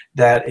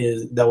that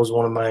was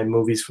one of my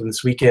movies from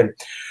this weekend.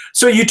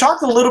 So you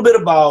talked a little bit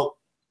about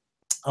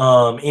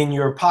in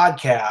your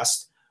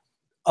podcast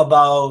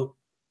about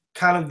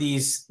kind of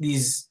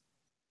these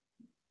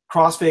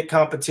CrossFit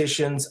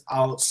competitions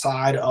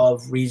outside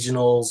of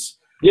regionals,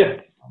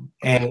 yeah,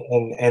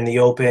 and the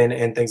Open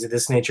and things of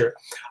this nature.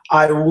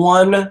 I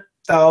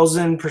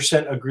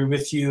 1000% agree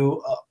with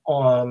you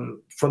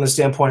from the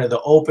standpoint of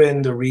the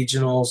Open, the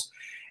regionals,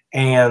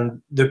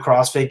 and the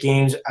CrossFit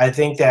Games. I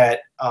think that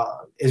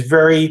is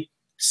very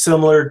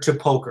similar to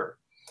poker.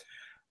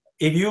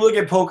 If you look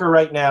at poker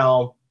right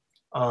now,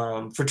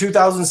 for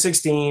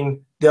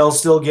 2016, they'll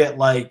still get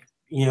like,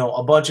 you know,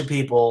 a bunch of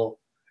people,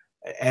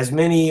 as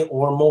many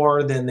or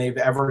more than they've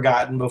ever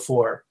gotten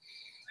before.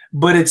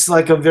 But it's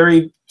like a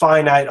very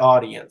finite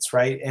audience,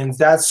 right? And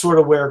that's sort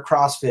of where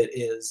CrossFit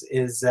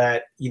is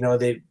that, you know,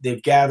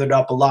 they've gathered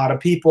up a lot of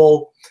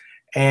people,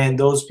 and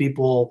those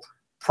people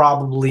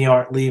probably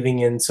aren't leaving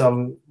in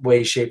some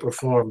way, shape, or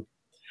form.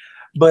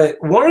 But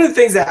one of the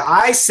things that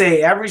I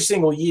say every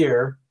single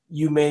year,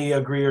 you may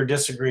agree or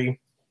disagree,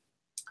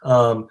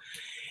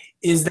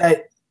 is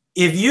that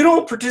if you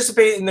don't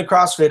participate in the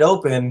CrossFit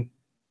Open,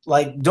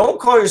 like, don't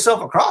call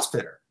yourself a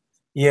CrossFitter.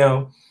 You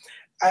know,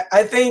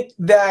 I think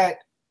that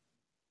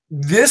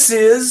this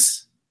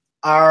is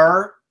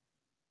our,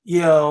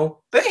 you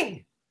know,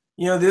 thing.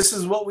 You know, this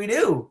is what we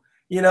do,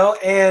 you know,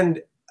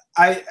 and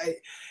I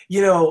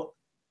you know,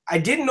 I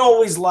didn't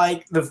always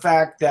like the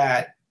fact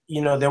that,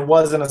 you know, there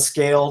wasn't a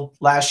scaled.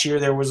 Last year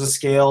there was a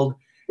scaled.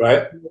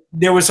 Right.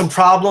 There were some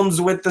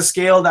problems with the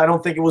scaled. I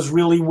don't think it was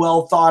really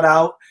well thought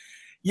out.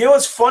 You know,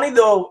 it's funny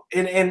though,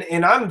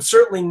 and I'm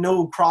certainly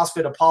no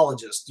CrossFit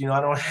apologist. You know,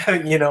 I don't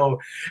have, you know,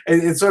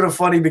 it's sort of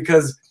funny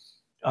because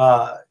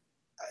I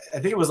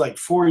think it was like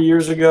 4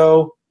 years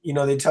ago, you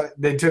know,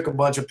 they took a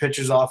bunch of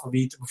pictures off of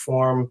Eat to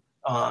Perform,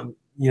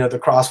 you know, the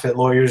CrossFit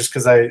lawyers,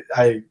 because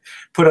I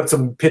put up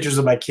some pictures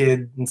of my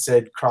kid and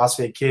said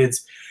CrossFit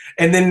Kids.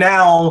 And then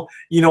now,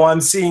 you know, I'm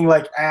seeing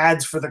like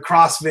ads for the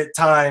CrossFit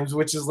Times,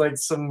 which is like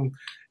some,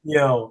 you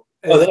know.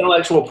 Oh, the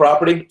intellectual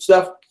property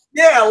stuff?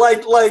 Yeah,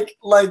 like.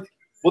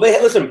 Well,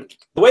 listen,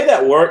 the way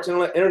that works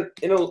in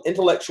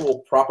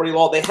intellectual property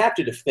law, they have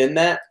to defend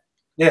that.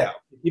 Yeah.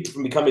 Keep it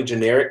from becoming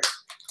generic.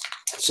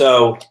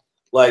 So,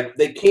 like,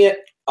 they can't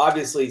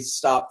obviously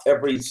stop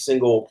every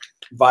single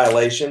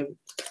violation,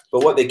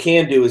 but what they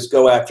can do is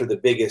go after the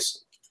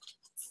biggest,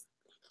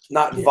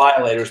 not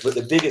violators, but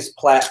the biggest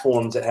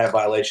platforms that have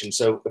violations.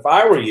 So if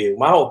I were you,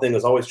 my whole thing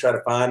was always try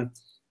to find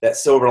that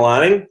silver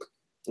lining.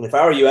 And if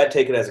I were you, I'd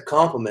take it as a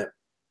compliment,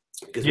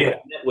 because what it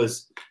meant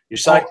was your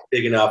site's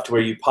big enough to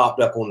where you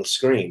popped up on the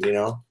screen, you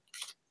know?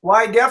 Well,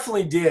 I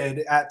definitely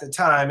did at the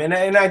time. And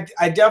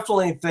I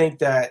definitely think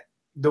that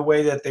the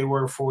way that they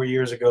were 4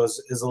 years ago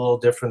is a little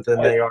different than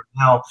they are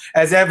now,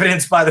 as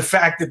evidenced by the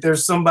fact that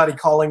there's somebody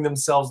calling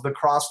themselves the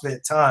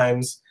CrossFit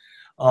Times,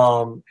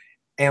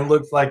 and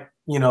looks like,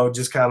 you know,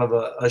 just kind of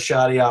a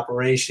shoddy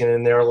operation,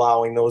 and they're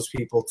allowing those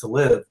people to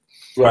live.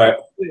 Right.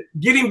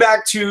 Getting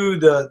back to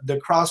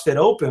the CrossFit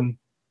Open,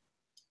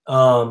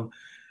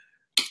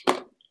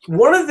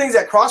 one of the things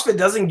that CrossFit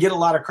doesn't get a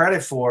lot of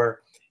credit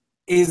for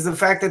is the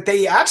fact that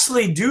they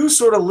actually do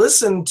sort of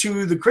listen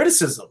to the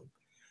criticism.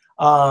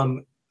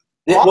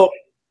 They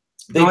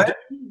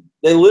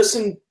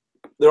listen.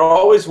 They're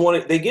always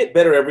wanting. They get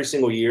better every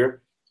single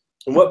year.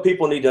 And what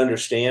people need to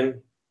understand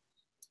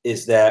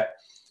is that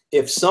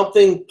if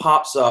something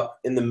pops up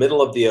in the middle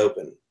of the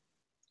Open,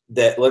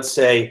 that, let's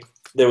say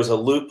there was a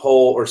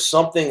loophole or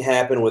something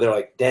happened where they're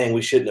like, dang,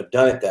 we shouldn't have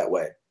done it that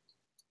way.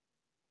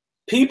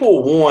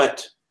 People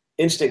want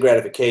instant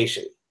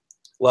gratification.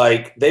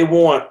 Like, they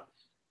want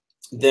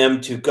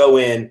them to go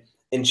in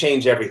and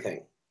change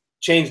everything.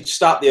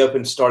 Stop the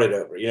Open, start it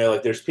over. You know,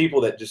 like, there's people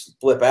that just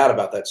flip out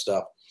about that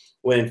stuff.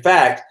 When in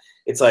fact,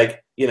 it's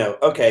like, you know,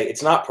 okay,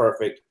 it's not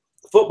perfect.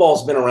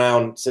 Football's been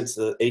around since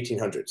the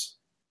 1800s.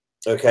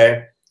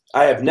 Okay.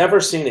 I have never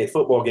seen a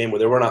football game where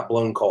there were not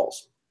blown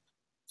calls.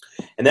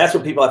 And that's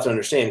what people have to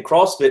understand.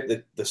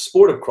 CrossFit, the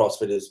sport of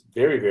CrossFit is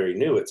very, very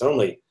new. It's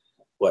only,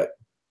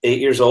 8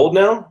 years old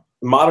now?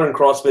 Modern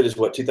CrossFit is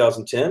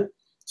 2010?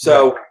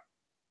 So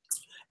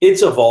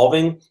it's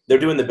evolving. They're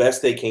doing the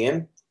best they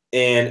can.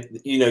 And,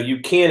 you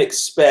can't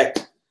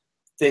expect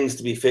things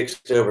to be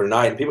fixed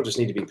overnight. And people just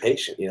need to be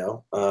patient,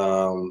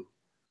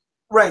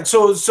 Right.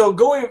 So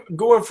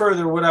going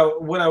further, what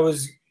I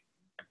was,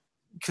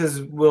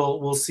 because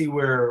we'll see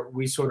where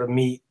we sort of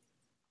meet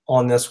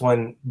on this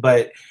one,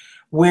 but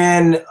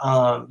when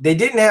they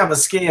didn't have a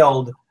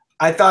scaled,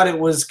 I thought it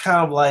was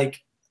kind of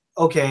like,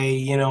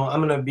 okay,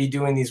 I'm going to be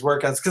doing these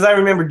workouts, because I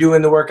remember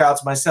doing the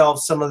workouts myself.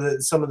 Some of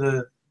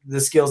the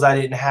skills I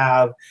didn't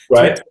have.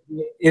 Right. So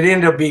it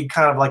ended up being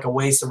kind of like a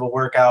waste of a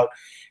workout.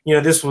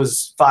 This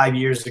was 5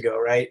 years ago,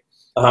 right?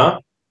 Uh-huh.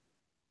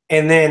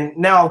 And then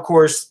now, of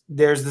course,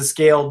 there's the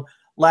scaled.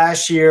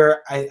 Last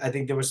year, I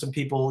think there were some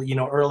people,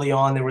 early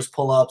on there was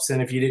pull-ups,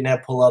 and if you didn't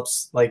have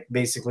pull-ups, like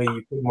basically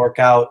you couldn't work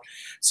out.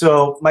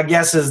 So my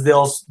guess is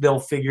they'll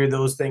figure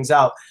those things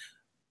out.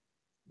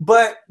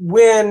 But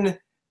when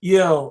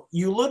you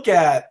look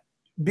at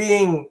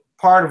being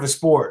part of a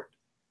sport,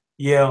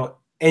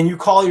 and you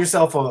call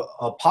yourself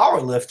a power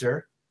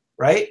lifter,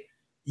 right?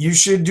 You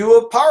should do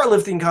a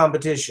powerlifting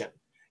competition.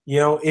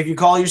 If you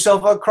call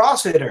yourself a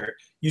CrossFitter,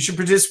 you should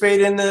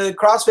participate in the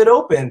CrossFit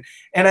Open.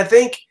 And I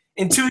think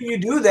until you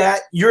do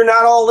that, you're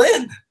not all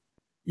in.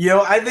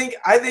 I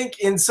think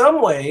in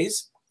some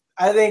ways,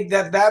 I think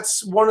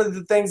that's one of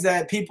the things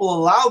that people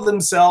allow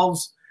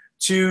themselves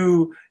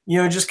to,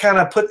 just kind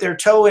of put their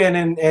toe in,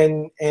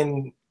 and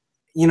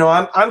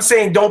I'm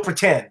saying don't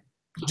pretend.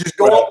 Just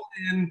go all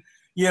in.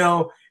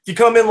 If you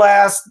come in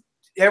last,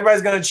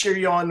 everybody's going to cheer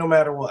you on no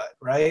matter what,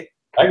 right?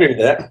 I agree with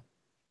that.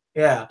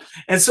 Yeah.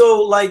 And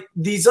so, like,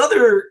 these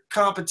other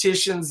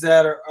competitions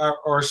that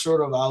are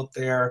sort of out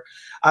there,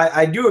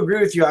 I do agree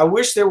with you. I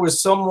wish there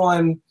was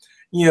someone,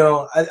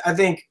 I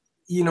think,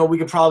 we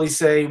could probably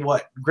say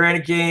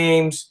Granite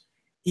Games,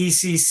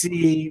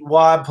 ECC,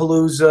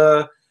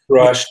 Wadapalooza.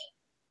 Rush.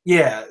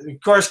 Yeah,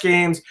 Crush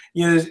Games.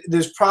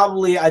 There's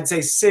probably, I'd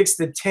say, 6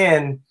 to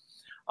 10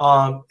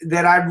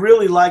 that I'd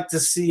really like to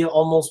see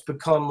almost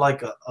become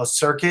like a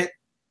circuit,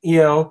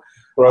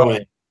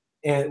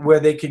 and where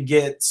they could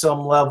get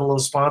some level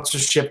of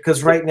sponsorship.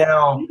 Because right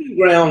now,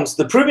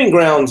 the Proving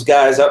Grounds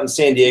guys out in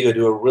San Diego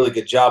do a really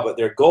good job, but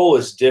their goal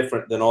is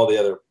different than all the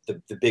other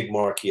the big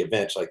marquee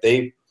events. Like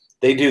they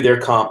do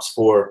their comps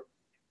for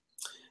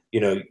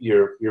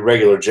your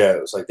regular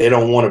Joes. Like they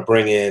don't want to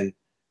bring in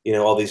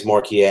all these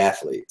marquee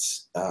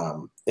athletes.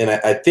 And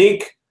I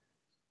think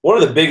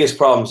one of the biggest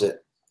problems that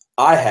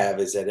I have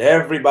is that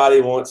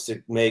everybody wants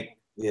to make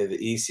the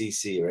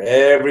ECC, or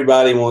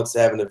everybody wants to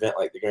have an event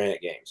like the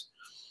Granite Games.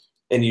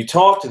 And you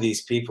talk to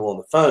these people on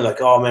the phone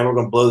like, oh, man, we're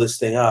going to blow this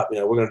thing up.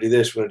 We're going to do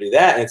this, we're going to do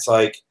that. And it's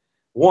like,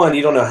 one,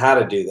 you don't know how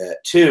to do that.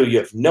 Two, you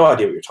have no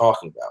idea what you're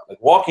talking about.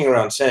 Like walking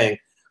around saying,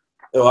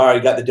 oh, I already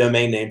got the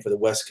domain name for the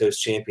West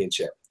Coast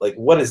Championship. Like,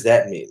 what does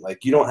that mean?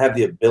 Like, you don't have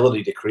the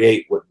ability to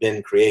create what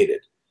been created,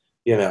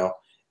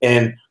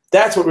 And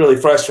that's what really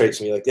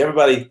frustrates me. Like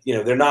everybody,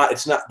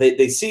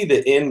 they see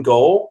the end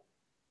goal,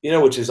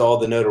 which is all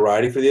the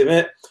notoriety for the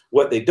event.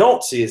 What they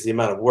don't see is the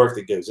amount of work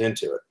that goes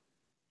into it.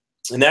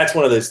 And that's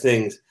one of those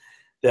things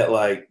that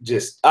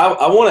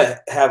I want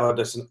to have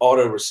just an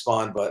auto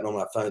respond button on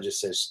my phone that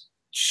just says,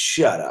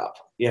 shut up.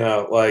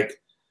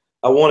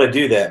 I want to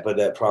do that, but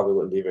that probably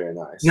wouldn't be very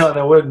nice. No,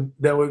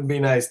 that wouldn't be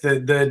nice.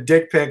 The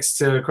dick pics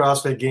to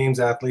CrossFit Games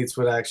athletes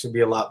would actually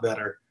be a lot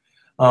better.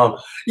 I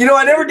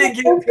never did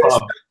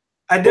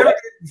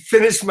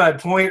finish my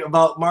point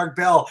about Mark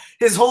Bell.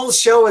 His whole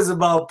show is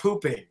about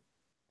pooping.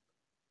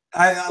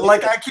 I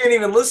can't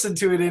even listen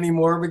to it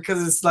anymore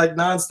because it's like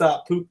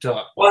nonstop poop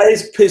talk. Well,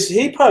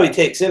 he probably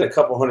takes in a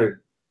couple 100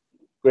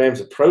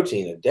 grams of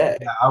protein a day.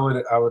 Yeah, I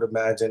would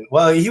imagine.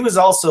 Well, he was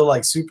also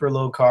like super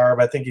low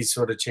carb. I think he's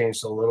sort of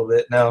changed a little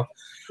bit now.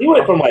 He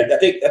went from I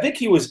think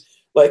he was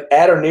like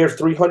at or near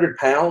 300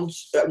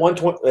 pounds at one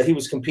point. He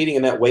was competing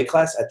in that weight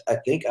class. I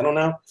think, I don't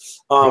know.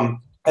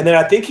 And then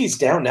I think he's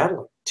down now to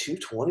like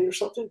 220 or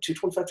something,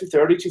 225,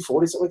 230,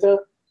 240, something like that.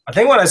 I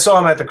think when I saw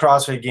him at the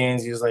CrossFit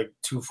Games, he was like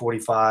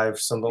 245,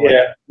 something like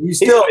that. He's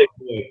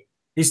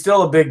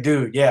still a big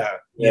dude, yeah.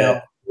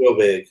 Real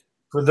big.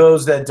 For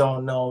those that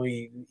don't know,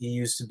 he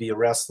used to be a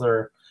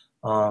wrestler,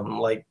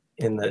 like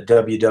in the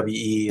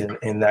WWE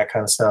and that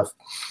kind of stuff.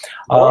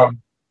 No,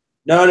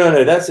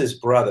 that's his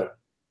brother.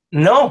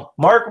 No,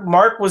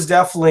 Mark was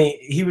definitely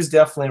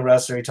a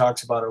wrestler. He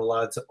talks about it a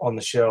lot on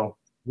the show.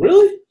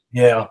 Really?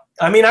 Yeah.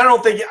 I mean, I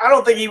don't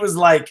think he was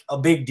like a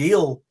big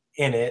deal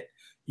in it,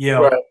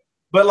 Right.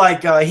 But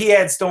like he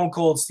had Stone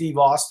Cold Steve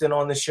Austin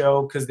on the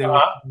show because they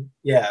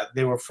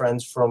were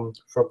friends from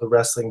the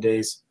wrestling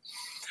days.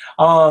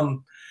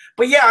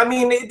 But yeah, I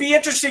mean, it'd be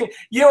interesting.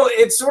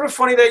 It's sort of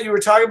funny that you were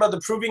talking about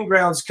the Proving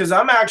Grounds because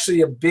I'm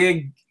actually a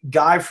big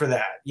guy for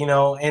that.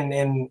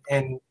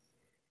 And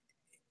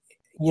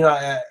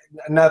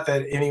not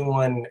that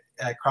anyone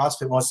at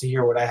CrossFit wants to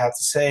hear what I have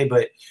to say,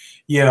 but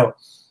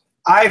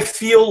I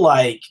feel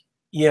like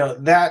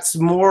that's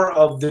more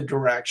of the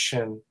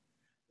direction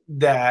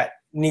that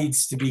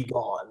needs to be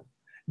gone,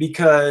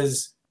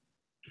 because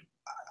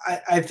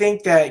I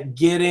think that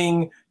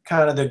getting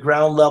kind of the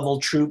ground level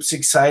troops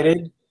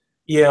excited,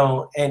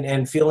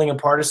 and feeling a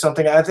part of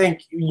something. I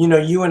think,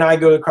 you and I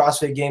go to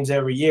CrossFit Games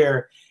every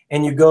year,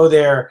 and you go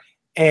there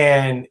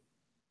and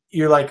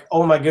you're like,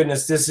 oh my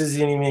goodness, this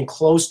isn't even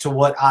close to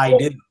what I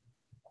do,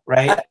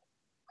 right?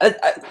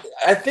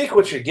 I think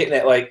what you're getting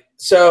at, like,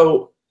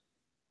 so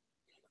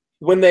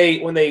when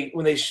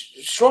they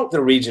shrunk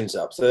the regions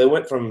up, so they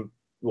went from,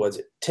 what was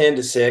it, 10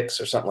 to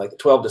 6 or something like that,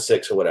 12 to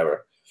 6 or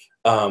whatever.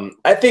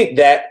 I think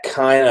that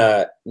kind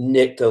of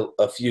nicked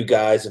a few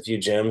guys, a few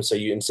gyms. So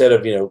you, instead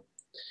of,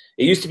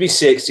 it used to be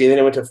 60, and then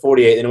it went to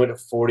 48, then it went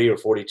to 40 or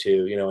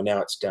 42, and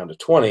now it's down to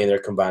 20, and they're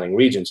combining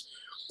regions,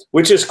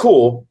 which is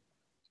cool.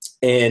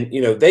 And,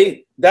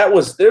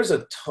 there's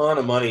a ton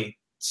of money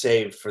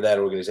saved for that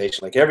organization.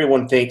 Like,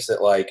 everyone thinks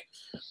that, like,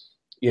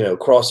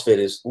 CrossFit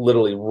is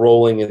literally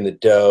rolling in the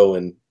dough,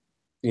 and,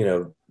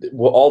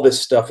 all this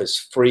stuff is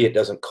free. It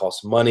doesn't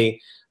cost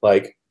money.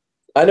 Like,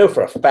 I know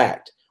for a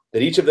fact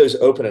that each of those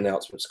open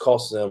announcements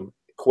costs them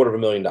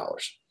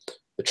 $250,000.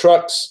 The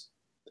trucks,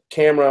 the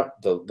camera,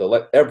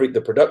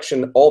 the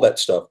production, all that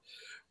stuff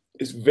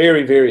is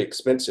very, very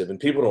expensive, and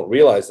people don't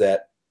realize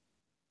that.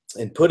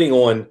 And putting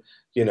on,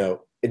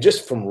 and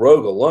just from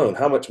Rogue alone,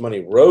 how much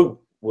money Rogue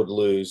would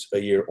lose a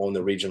year on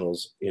the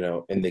regionals,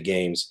 in the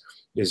games,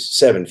 is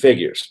 7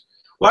 figures.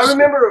 Well,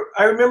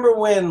 I remember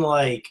when,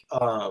 like,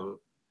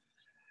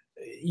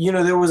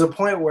 there was a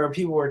point where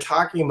people were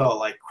talking about,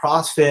 like,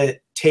 CrossFit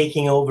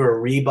taking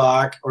over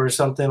Reebok or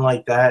something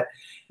like that.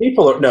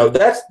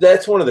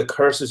 That's one of the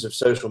curses of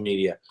social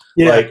media.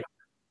 Yeah.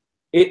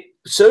 Like,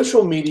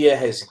 social media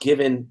has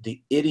given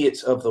the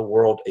idiots of the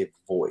world a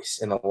voice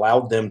and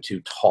allowed them to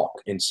talk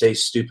and say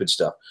stupid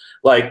stuff.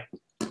 Like,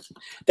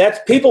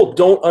 people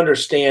don't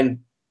understand.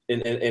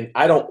 And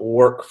I don't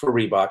work for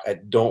Reebok. I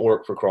don't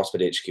work for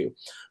CrossFit HQ.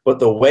 But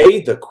the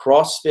way the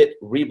CrossFit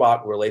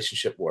Reebok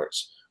relationship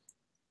works,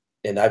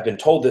 and I've been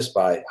told this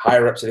by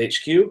higher ups at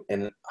HQ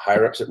and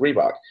higher ups at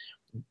Reebok,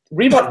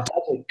 Reebok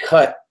doesn't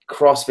cut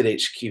CrossFit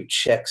HQ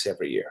checks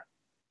every year.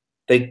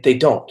 They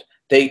don't.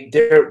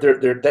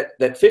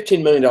 That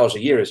 $15 million a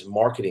year is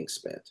marketing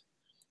spent,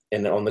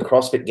 and on the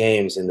CrossFit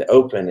Games and the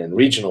Open and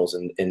regionals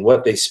and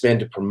what they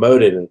spend to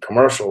promote it and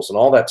commercials and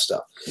all that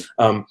stuff.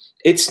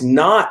 It's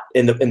not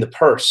in the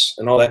purse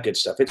and all that good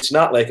stuff. It's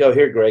not like, oh,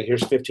 here, Greg,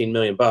 here's $15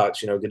 million, go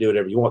do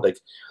whatever you want. Like,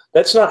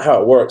 that's not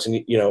how it works.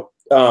 And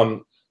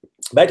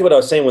back to what I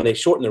was saying, when they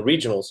shortened the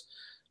regionals,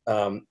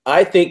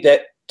 I think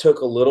that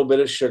took a little bit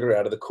of sugar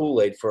out of the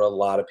Kool-Aid for a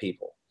lot of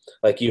people.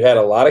 Like, you had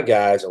a lot of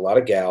guys, a lot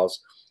of gals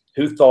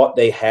who thought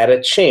they had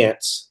a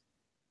chance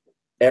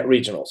at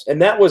regionals.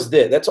 And that was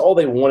it. That's all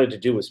they wanted to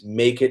do, was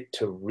make it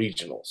to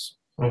regionals.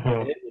 Mm-hmm.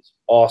 And it was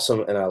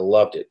awesome, and I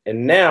loved it.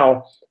 And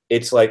now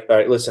it's like, all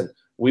right, listen,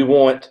 we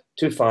want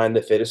to find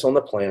the fittest on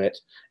the planet,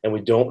 and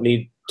we don't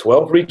need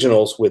 12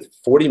 regionals with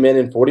 40 men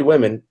and 40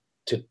 women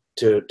to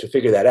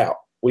figure that out.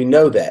 We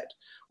know that.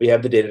 We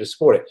have the data to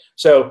support it.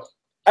 So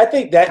I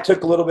think that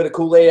took a little bit of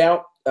Kool-Aid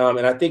out,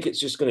 and I think it's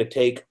just going to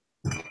take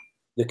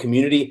the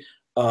community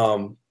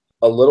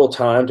a little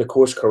time to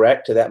course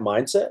correct to that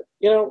mindset,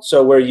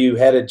 so where you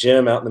had a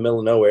gym out in the middle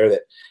of nowhere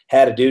that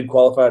had a dude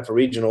qualified for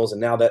regionals, and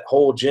now that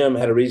whole gym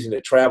had a reason to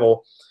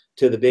travel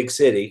to the big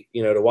city,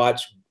 to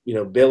watch,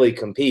 Billy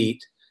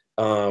compete.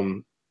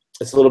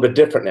 It's a little bit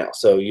different now.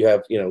 So you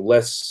have,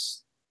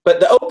 less, but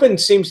the Open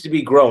seems to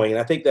be growing, and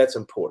I think that's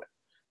important.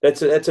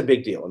 That's a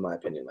big deal, in my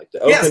opinion. Like, the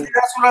Open. Yes,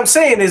 that's what I'm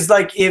saying, is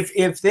like,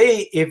 if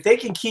they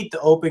can keep the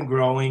Open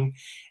growing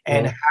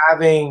and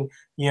having,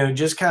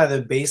 just kind of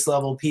the base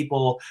level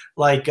people,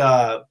 like,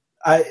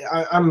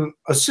 I'm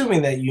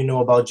assuming that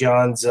about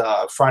John's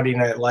Friday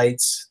Night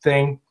Lights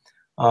thing.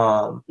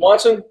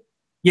 Watson?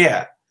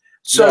 Yeah.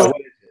 So no,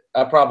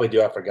 I probably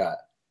do. I forgot.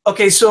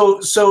 Okay, so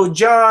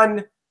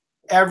John,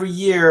 every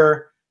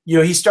year,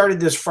 he started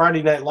this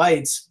Friday Night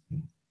Lights,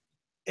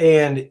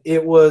 and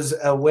it was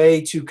a way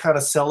to kind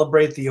of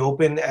celebrate the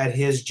Open at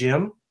his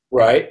gym.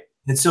 Right.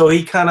 And so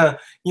he kind of,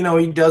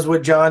 he does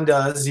what John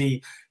does.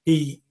 He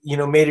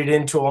made it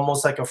into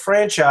almost like a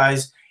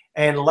franchise.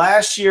 And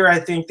last year, I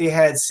think they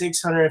had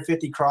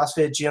 650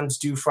 CrossFit gyms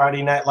do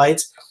Friday Night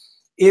Lights.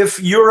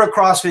 If you're a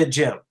CrossFit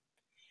gym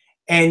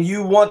and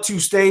you want to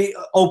stay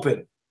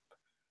open,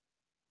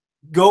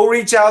 go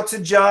reach out to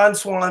John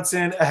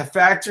Swanson at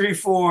Factory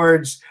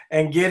Forge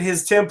and get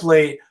his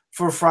template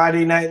for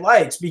Friday Night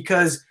Lights.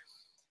 Because,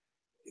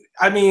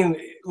 I mean,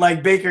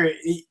 like, Baker,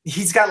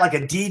 he's got like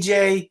a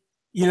DJ,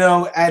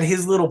 at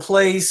his little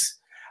place.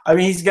 I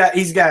mean,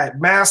 he's got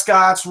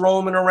mascots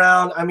roaming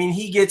around. I mean,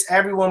 he gets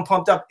everyone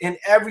pumped up, and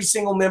every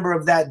single member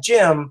of that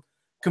gym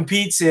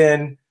competes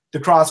in the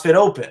CrossFit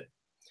Open.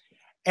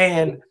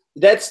 And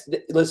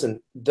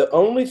listen, the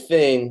only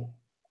thing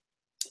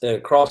that a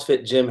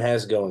CrossFit gym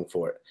has going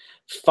for it,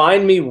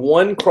 find me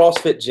one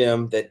CrossFit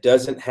gym that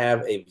doesn't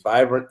have a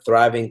vibrant,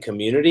 thriving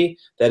community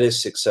that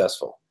is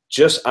successful.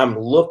 I'm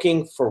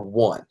looking for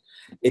one.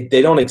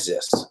 They don't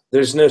exist.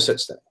 There's no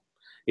such thing.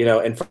 You know,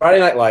 and Friday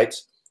Night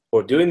Lights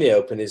or doing the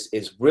Open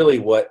is really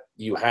what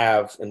you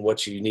have and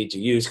what you need to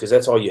use, because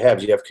that's all you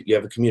have. You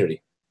have a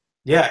community.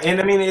 Yeah, and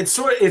I mean it's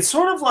sort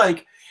of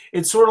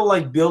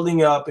like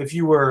building up. If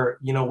you were,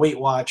 you know, Weight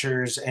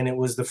Watchers and it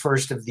was the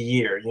first of the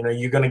year, you know,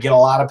 you're going to get a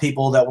lot of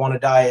people that want to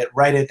diet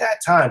right at that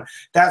time.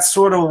 That's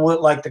sort of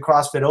what like the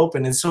CrossFit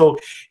Open. And so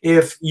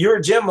if you're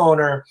a gym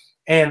owner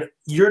and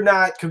you're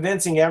not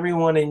convincing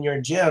everyone in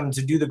your gym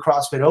to do the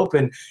CrossFit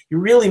Open,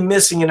 you're really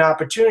missing an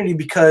opportunity,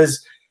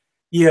 because,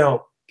 you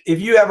know, if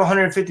you have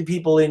 150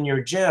 people in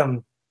your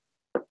gym,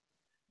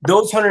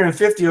 those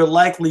 150 are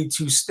likely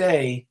to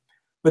stay,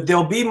 but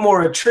there'll be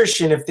more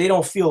attrition if they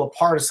don't feel a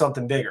part of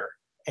something bigger.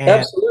 And,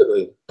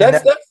 absolutely.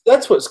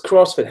 That's what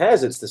CrossFit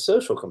has. It's the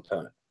social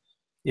component.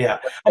 Yeah.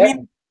 I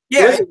mean,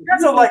 yeah.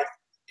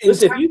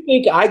 Listen, if you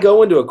think I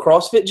go into a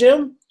CrossFit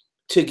gym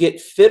to get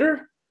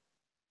fitter,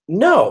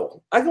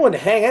 no. I go in to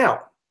hang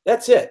out.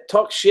 That's it.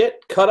 Talk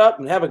shit, cut up,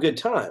 and have a good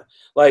time.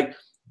 Like,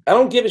 I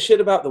don't give a shit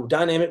about the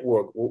dynamic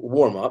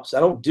warm-ups. I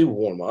don't do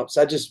warm-ups.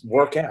 I just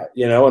work out,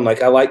 you know, and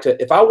like I like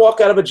to – if I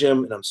walk out of a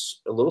gym and I'm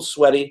a little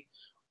sweaty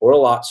or a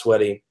lot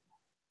sweaty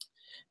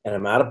and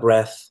I'm out of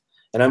breath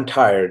and I'm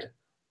tired,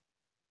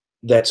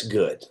 that's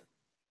good.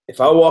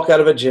 If I walk out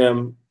of a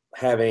gym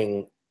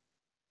having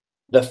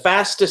the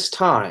fastest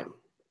time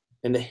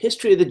in the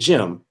history of the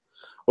gym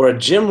or a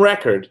gym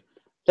record,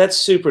 that's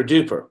super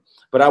duper.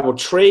 But I will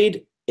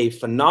trade a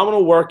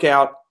phenomenal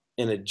workout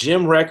and a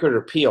gym record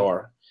or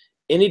PR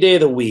any day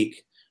of the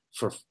week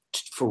for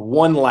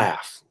one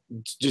laugh.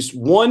 Just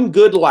one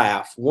good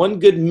laugh, one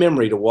good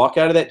memory to walk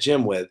out of that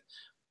gym with.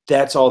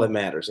 That's all that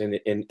matters. And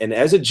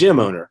as a gym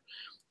owner,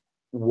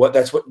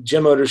 that's what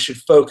gym owners should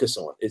focus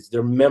on, is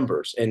their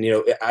members. And, you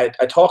know, I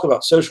talk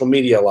about social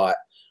media a lot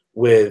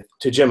to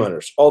gym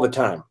owners all the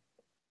time.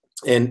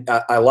 And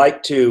I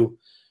like to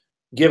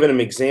give them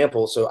an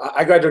example. So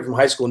I graduated from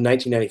high school in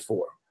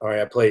 1994. All right,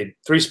 I played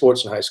 3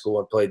 sports in high school.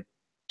 I played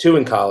 2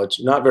 in college,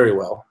 not very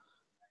well.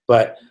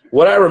 But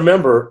what I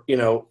remember, you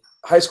know,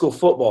 high school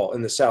football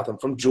in the South. I'm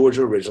from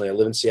Georgia originally. I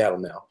live in Seattle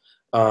now.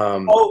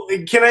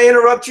 Can I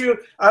interrupt you?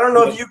 I don't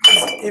know if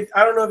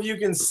you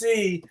can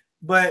see,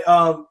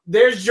 but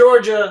there's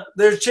Georgia.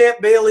 There's Champ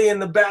Bailey in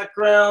the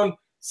background.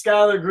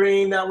 Skylar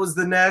Green. That was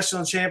the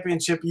national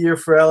championship year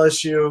for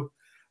LSU.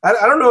 I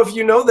don't know if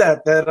you know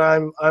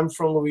that I'm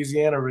from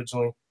Louisiana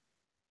originally.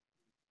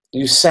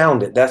 You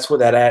sound it. That's where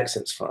that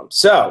accent's from.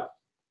 So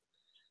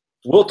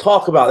we'll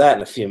talk about that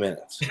in a few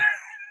minutes.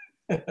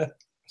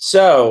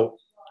 So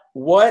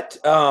what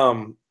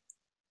I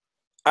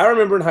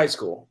remember in high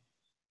school,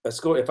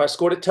 if I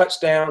scored a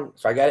touchdown,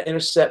 if I got an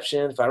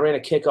interception, if I ran a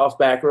kickoff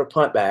back or a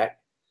punt back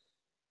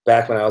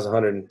when I was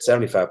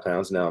 175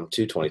 pounds, now I'm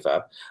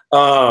 225.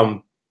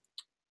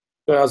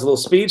 When I was a little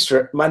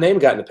speedster, my name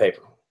got in the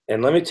paper.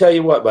 And let me tell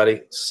you what,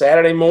 buddy,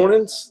 Saturday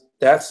mornings,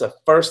 that's the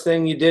first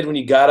thing you did when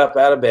you got up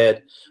out of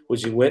bed,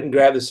 was you went and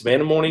grabbed the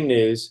Savannah Morning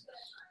News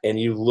and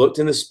you looked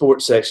in the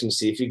sports section to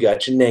see if you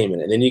got your name in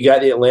it. And then you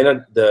got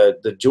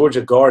the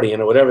Georgia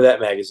Guardian or whatever that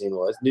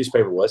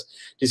newspaper was,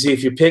 to see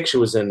if your picture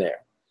was in there.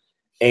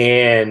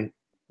 And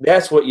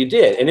that's what you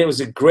did. And it was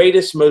the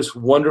greatest, most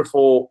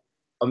wonderful,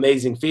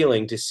 amazing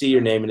feeling to see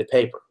your name in the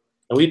paper.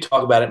 And we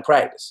talk about it in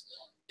practice.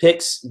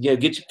 Picks, you know,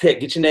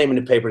 get your name in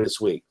the paper this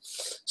week.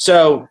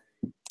 So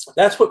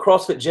that's what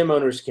CrossFit gym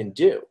owners can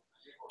do,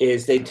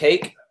 is they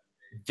take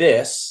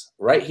this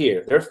right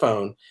here, their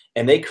phone,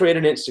 and they create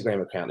an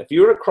Instagram account. If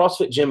you're a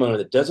CrossFit gym owner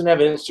that doesn't have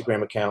an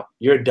Instagram account,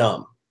 you're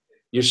dumb.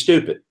 You're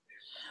stupid.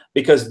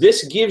 Because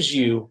this gives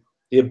you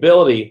the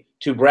ability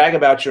to brag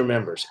about your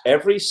members.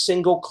 Every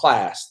single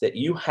class that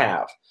you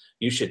have,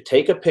 you should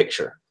take a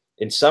picture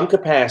in some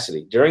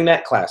capacity during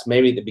that class,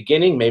 maybe at the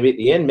beginning, maybe at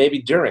the end, maybe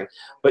during,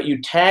 but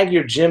you tag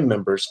your gym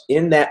members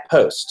in that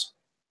post,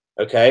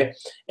 okay?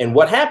 And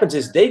what happens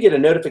is they get a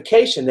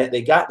notification that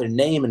they got their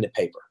name in the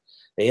paper.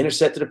 They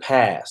intercepted a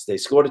pass, they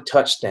scored a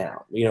touchdown,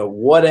 you know,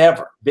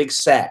 whatever, big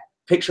sack,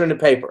 picture in the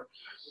paper.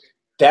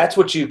 That's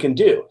what you can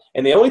do.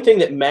 And the only thing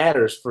that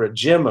matters for a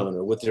gym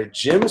owner with their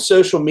gym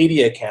social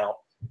media account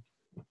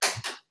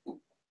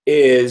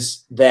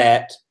is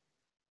that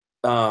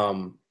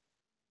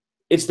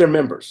it's their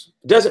members.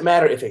 It doesn't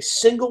matter if a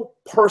single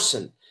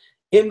person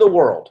in the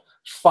world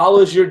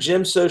follows your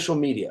gym social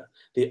media.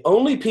 The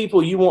only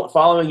people you want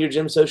following your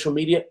gym social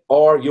media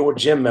are your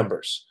gym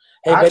members.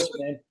 Hey,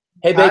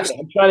 Bacon,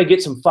 I'm trying to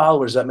get some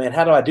followers up, man.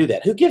 How do I do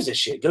that? Who gives a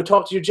shit? Go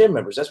talk to your gym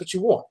members. That's what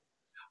you want.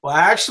 Well,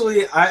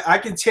 actually, I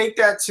can take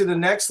that to the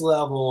next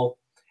level.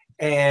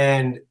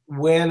 And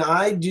when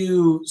I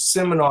do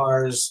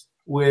seminars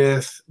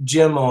with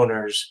gym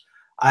owners,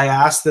 I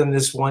ask them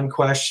this one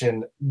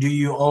question: do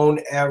you own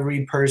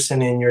every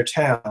person in your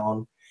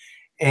town?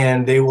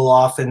 And they will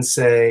often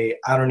say,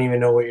 I don't even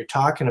know what you're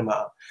talking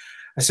about.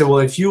 I said, well,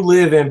 if you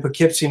live in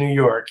Poughkeepsie, New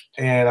York,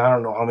 and I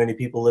don't know how many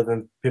people live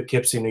in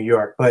Poughkeepsie, New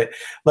York, but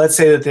let's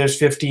say that there's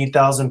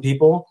 15,000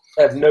 people.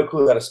 I have no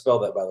clue how to spell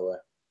that, by the way.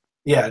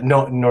 Yeah,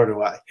 no, nor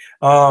do I.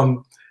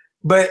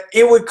 But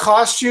it would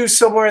cost you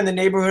somewhere in the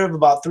neighborhood of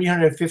about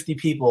 350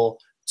 people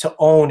to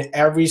own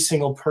every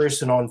single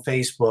person on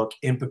Facebook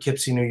in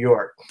Poughkeepsie, New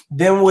York.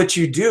 Then what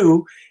you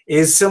do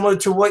is similar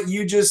to what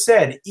you just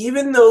said.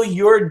 Even though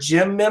your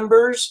gym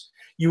members,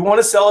 you want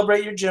to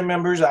celebrate your gym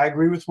members. I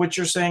agree with what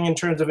you're saying in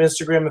terms of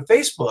Instagram and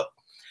Facebook.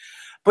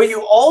 But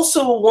you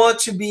also want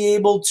to be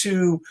able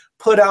to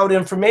put out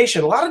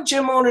information. A lot of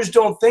gym owners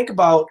don't think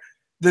about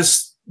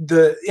this,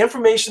 the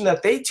information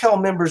that they tell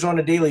members on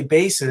a daily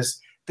basis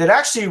that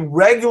actually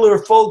regular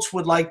folks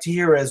would like to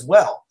hear as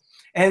well.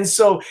 And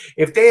so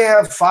if they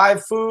have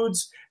 5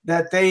 foods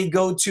that they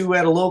go to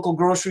at a local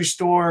grocery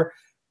store,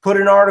 put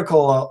an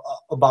article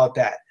about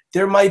that.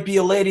 There might be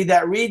a lady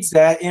that reads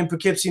that in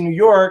Poughkeepsie, New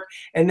York,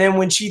 and then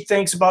when she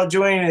thinks about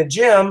joining a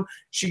gym,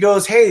 she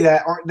goes, hey,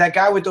 that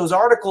guy with those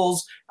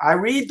articles, I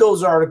read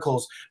those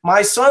articles.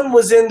 My son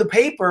was in the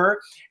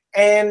paper,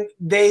 and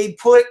they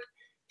put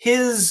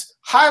his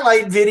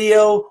highlight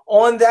video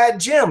on that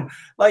gym.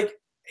 Like,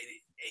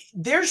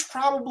 there's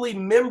probably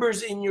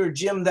members in your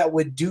gym that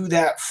would do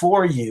that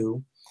for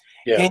you.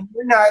 Yeah. And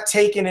you're not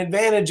taking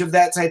advantage of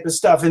that type of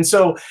stuff. And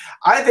so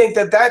I think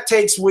that that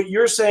takes what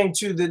you're saying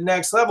to the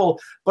next level.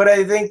 But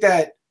I think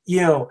that,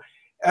 you know,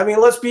 I mean,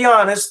 let's be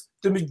honest,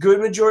 the good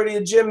majority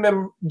of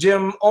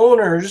gym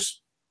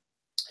owners,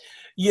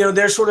 you know,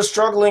 they're sort of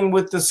struggling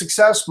with the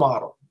success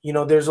model. You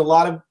know, there's a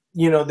lot of,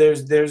 you know,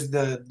 there's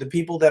the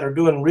people that are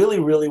doing really,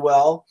 really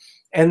well.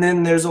 And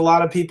then there's a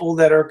lot of people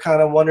that are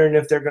kind of wondering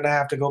if they're going to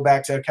have to go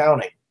back to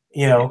accounting,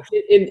 you know.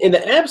 In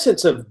the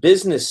absence of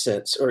business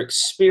sense or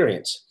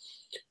experience,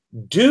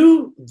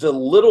 do the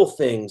little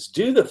things,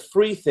 do the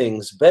free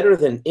things better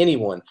than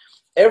anyone.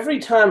 Every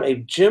time a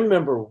gym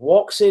member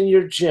walks in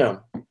your gym,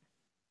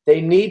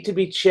 they need to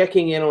be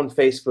checking in on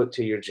Facebook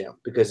to your gym,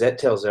 because that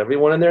tells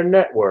everyone in their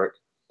network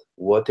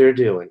what they're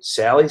doing.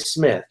 Sally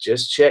Smith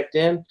just checked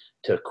in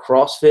to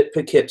CrossFit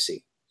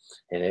Poughkeepsie,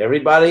 and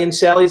everybody in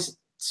Sally's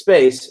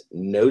space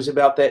knows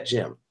about that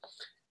gym.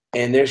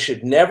 And there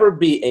should never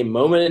be a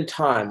moment in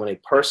time when a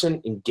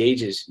person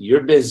engages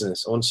your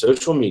business on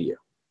social media.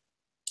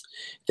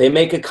 They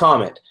make a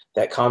comment,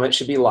 that comment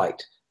should be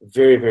liked.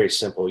 Very, very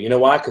simple. You know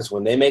why? Because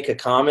when they make a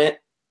comment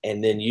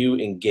and then you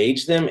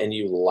engage them and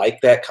you like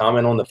that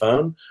comment on the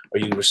phone, or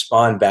you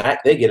respond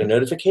back, they get a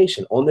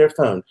notification on their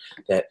phone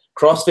that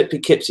CrossFit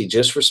Poughkeepsie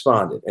just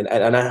responded. And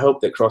I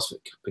hope that CrossFit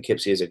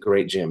Poughkeepsie is a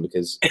great gym,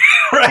 because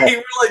right,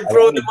 we're like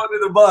throwing them under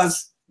the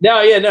bus.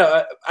 No, yeah,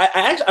 no.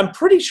 I'm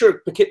pretty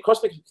sure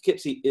CrossFit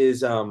Poughkeepsie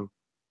is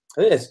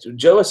I think it's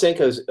Joe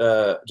Asenko's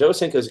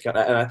account,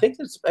 and I think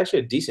it's actually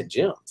a decent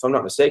gym, if I'm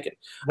not mistaken.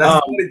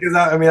 That's because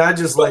I mean, I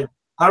just like,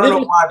 I don't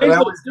know why,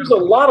 but there's a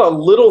lot of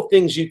little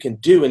things you can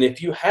do, and if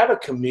you have a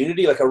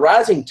community, like a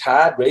rising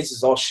tide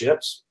raises all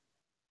ships,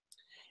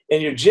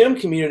 and your gym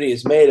community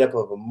is made up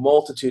of a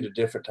multitude of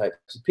different types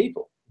of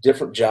people,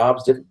 different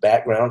jobs, different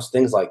backgrounds,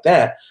 things like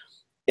that,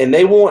 and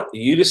they want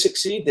you to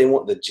succeed, they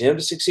want the gym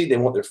to succeed, they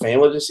want their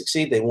family to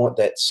succeed, they want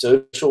that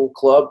social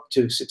club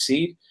to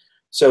succeed.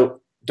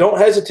 So don't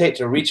hesitate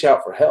to reach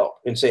out for help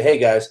and say, hey,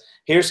 guys,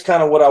 here's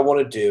kind of what I want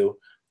to do.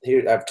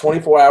 Here, I have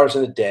 24 hours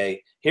in a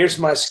day. Here's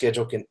my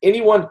schedule. Can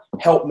anyone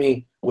help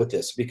me with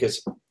this?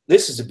 Because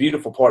this is a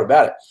beautiful part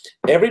about it.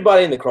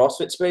 Everybody in the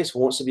CrossFit space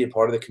wants to be a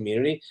part of the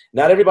community.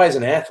 Not everybody's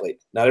an athlete.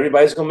 Not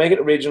everybody's going to make it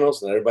to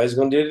regionals. Not everybody's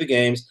going to do the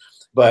games.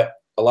 But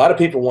a lot of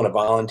people want to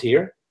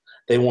volunteer.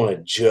 They want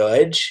to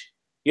judge.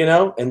 You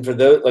know, and for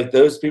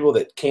those people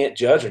that can't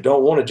judge or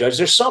don't want to judge,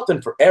 there's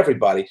something for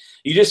everybody.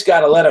 You just got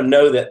to let them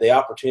know that the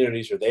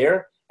opportunities are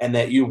there and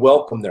that you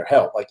welcome their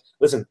help. Like,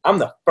 listen, I'm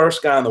the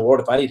first guy in the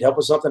world. If I need help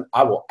with something,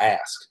 I will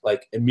ask,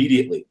 like,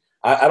 immediately.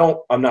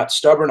 I'm not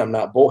stubborn. I'm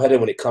not bullheaded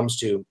when it comes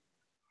to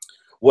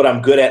what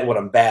I'm good at and what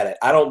I'm bad at.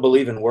 I don't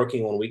believe in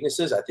working on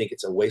weaknesses. I think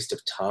it's a waste of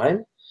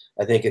time.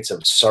 I think it's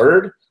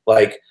absurd.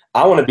 Like,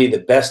 I want to be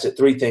the best at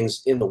 3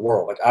 things in the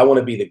world. Like, I want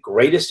to be the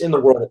greatest in the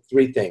world at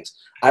 3 things.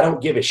 I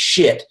don't give a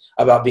shit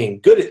about being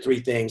good at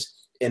 3 things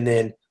and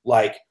then,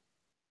 like,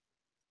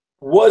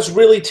 was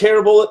really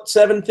terrible at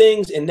 7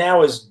 things and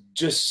now is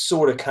just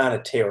sort of kind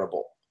of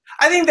terrible.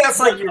 I think that's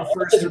like your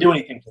first. Doesn't do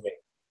anything for me.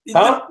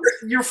 Huh?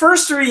 Your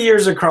first 3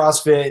 years of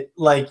CrossFit,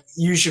 like,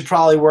 you should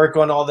probably work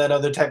on all that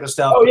other type of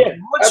stuff. Oh, yeah,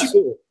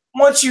 absolutely.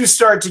 Once you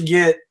start to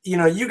get, you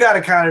know, you got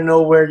to kind of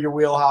know where your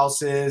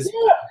wheelhouse is.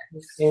 Yeah.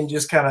 And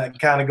just kind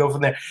of go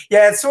from there.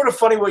 Yeah, it's sort of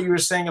funny what you were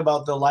saying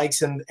about the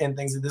likes and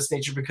things of this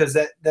nature, because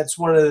that's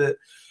one of the,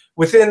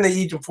 within the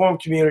Eat to Perform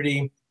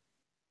community,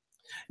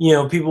 you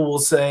know, people will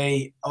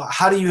say,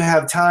 how do you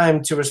have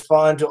time to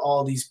respond to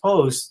all these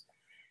posts?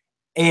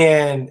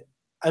 And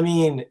I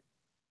mean,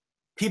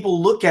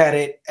 people look at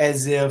it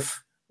as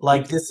if,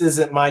 like, this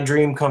isn't my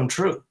dream come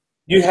true.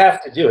 You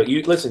have to do it.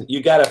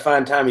 You got to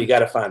find time. You got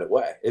to find a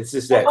way. It's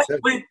just that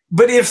simple.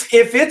 But if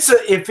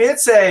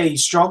it's a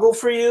struggle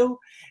for you,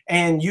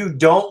 and you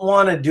don't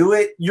want to do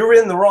it, you're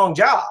in the wrong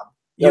job.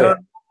 You know,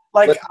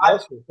 like,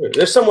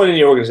 there's someone in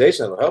your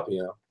organization that will help you.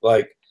 You know,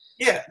 like,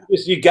 yeah,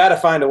 you got to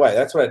find a way.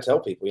 That's what I tell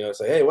people. You know, it's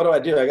like, hey, what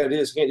do? I got to do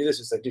this. I can't do this.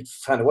 It's like, dude,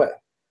 find a way.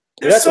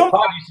 There's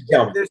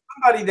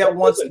somebody that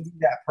wants to be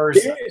that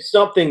person. There is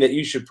something that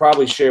you should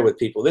probably share with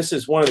people. This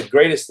is one of the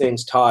greatest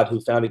things Todd, who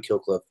founded Kill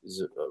Cliff,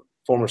 is a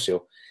former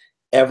SEAL,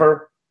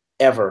 ever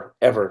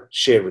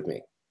shared with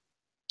me.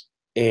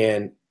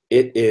 And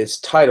it is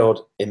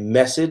titled A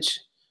Message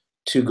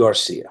to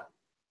Garcia.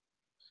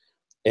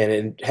 And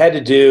it had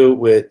to do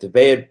with the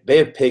Bay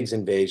of Pigs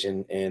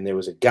invasion. And there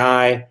was a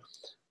guy,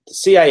 the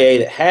CIA,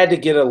 that had to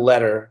get a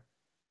letter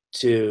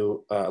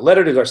to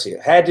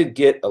Garcia, had to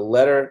get a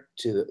letter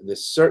to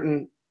this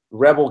certain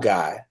rebel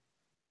guy.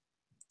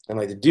 And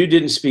like the dude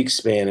didn't speak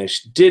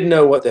Spanish, didn't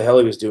know what the hell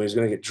he was doing. He was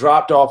going to get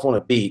dropped off on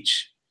a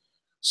beach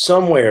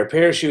somewhere,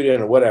 parachute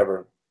in or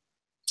whatever.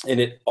 And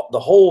the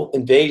whole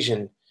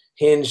invasion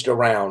hinged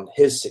around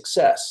his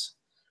success.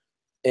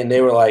 And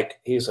they were like,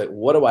 he was like,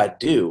 what do I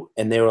do?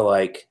 And they were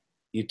like,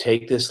 you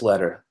take this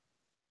letter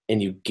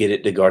and you get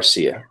it to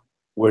Garcia.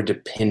 We're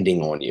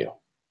depending on you.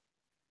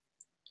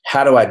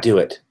 How do I do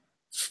it?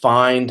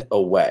 Find a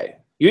way.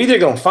 You're either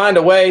going to find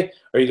a way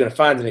or you're going to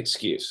find an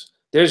excuse.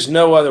 There's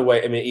no other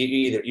way. I mean,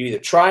 you either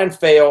try and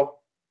fail,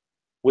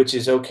 which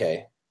is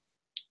okay.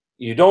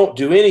 You don't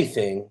do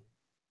anything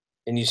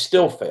and you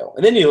still fail.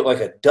 And then you look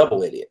like a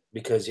double idiot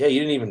because, yeah, you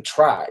didn't even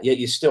try, yet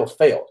you still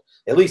failed.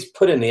 At least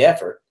put in the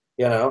effort,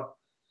 you know.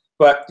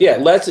 But, yeah,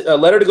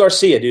 Letter to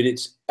Garcia, dude.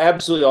 It's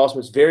absolutely awesome.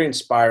 It's very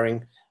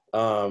inspiring.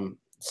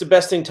 It's the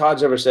best thing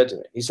Todd's ever said to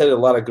me. He said a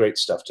lot of great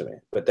stuff to me,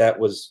 but that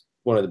was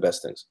one of the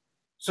best things.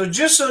 So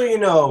just so you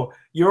know,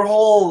 your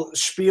whole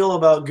spiel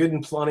about Good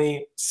and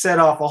Plenty set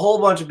off a whole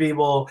bunch of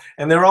people,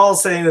 and they're all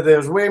saying that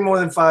there's way more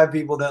than 5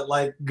 people that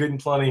like Good and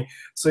Plenty.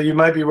 So you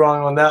might be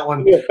wrong on that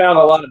one. We have found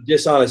a lot of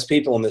dishonest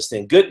people in this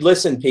thing.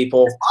 Listen,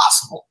 people. It's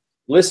possible.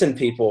 Listen,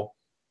 people.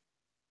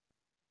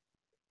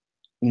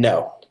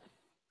 No.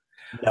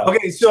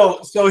 Okay,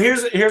 so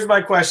here's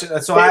my question.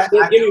 So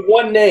give me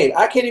one name.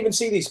 I can't even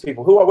see these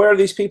people. Where are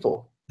these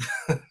people?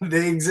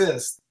 They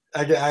exist.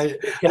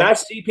 Can I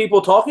see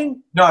people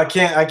talking? No, I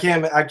can't.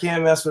 I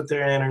can't mess with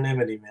their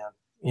anonymity, man.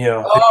 You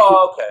know.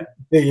 Oh, okay.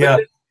 Yeah.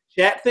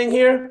 Chat thing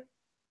here.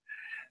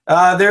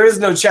 There is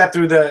no chat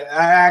through the.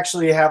 I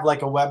actually have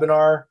like a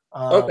webinar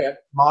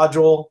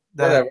module.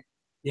 Whatever.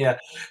 Yeah.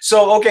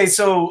 So okay.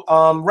 So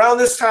around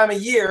this time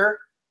of year,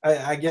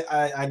 I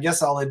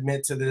guess I'll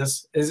admit to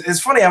this.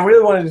 It's funny. I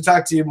really wanted to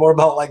talk to you more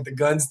about like the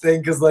guns thing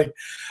because like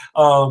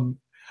I'm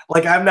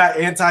not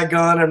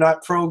anti-gun. I'm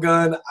not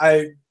pro-gun.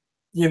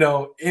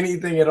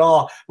 Anything at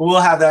all.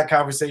 We'll have that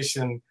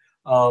conversation.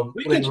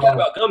 We can chat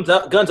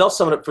about guns. I'll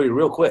sum it up for you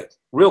real quick.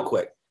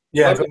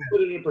 Yeah. Let me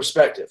put it in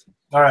perspective.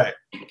 All right.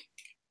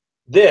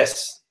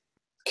 This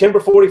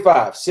Kimber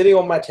 45 sitting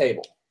on my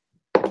table.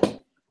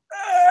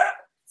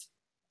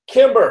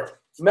 Kimber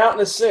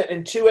Mountain Ascent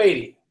in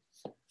 280.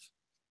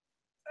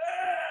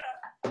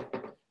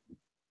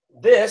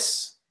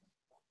 This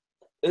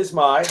is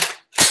my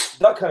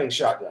duck hunting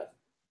shotgun.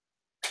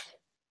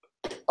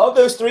 Of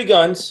those 3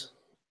 guns,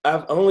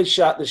 I've only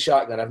shot the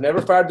shotgun. I've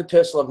never fired the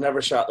pistol. I've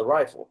never shot the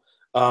rifle.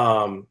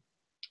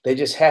 They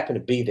just happen to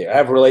be there. I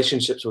have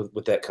relationships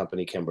with that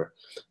company, Kimber.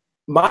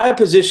 My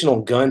position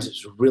on guns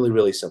is really,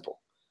 really simple.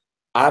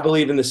 I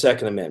believe in the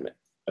Second Amendment,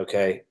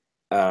 okay?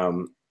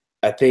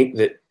 I think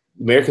that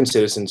American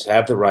citizens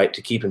have the right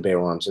to keep and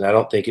bear arms, and I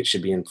don't think it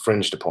should be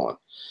infringed upon.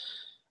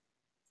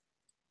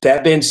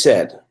 That being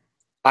said,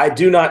 I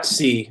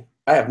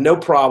have no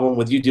problem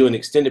with you doing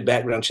extended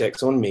background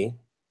checks on me.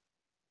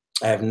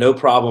 I have no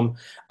problem.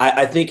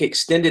 I think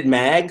extended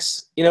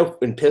mags,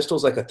 in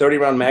pistols, like a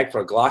 30-round mag for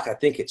a Glock, I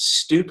think it's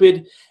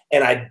stupid,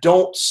 and I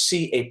don't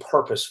see a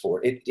purpose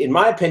for it. In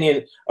my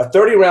opinion, a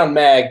 30-round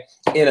mag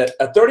in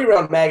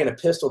a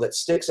pistol that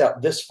sticks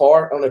out this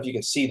far, I don't know if you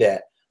can see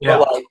that. Yeah.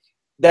 But like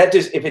that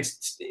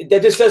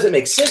just doesn't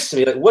make sense to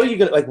me. Like, what are you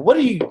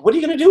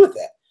gonna do with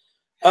that?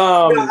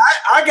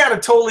 I got a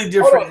totally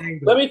different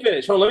angle. Let me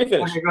finish.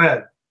 Okay, go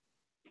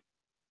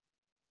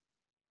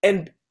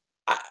ahead.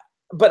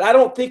 But I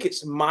don't think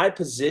it's my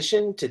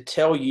position to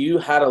tell you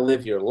how to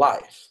live your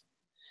life.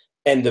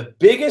 And the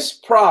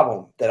biggest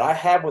problem that I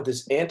have with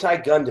this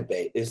anti-gun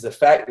debate is the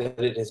fact that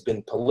it has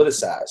been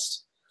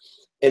politicized.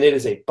 And it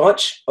is a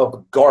bunch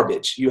of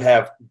garbage. You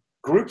have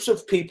groups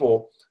of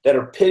people that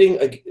are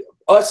pitting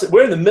us.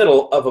 We're in the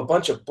middle of a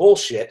bunch of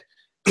bullshit.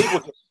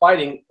 People just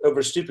fighting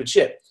over stupid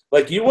shit.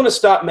 Like, you want to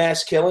stop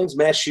mass killings,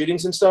 mass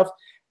shootings and stuff.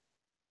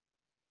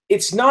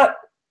 It's not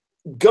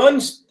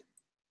guns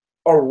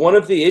are one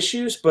of the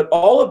issues, but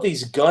all of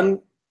these gun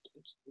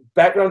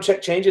background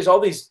check changes, all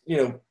these,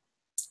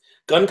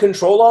 gun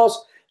control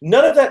laws,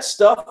 none of that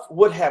stuff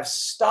would have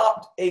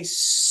stopped a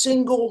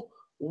single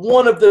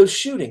one of those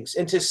shootings.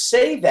 And to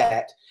say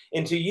that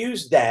and to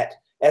use that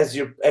as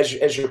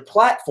your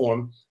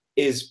platform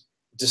is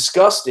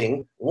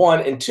disgusting,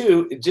 1, and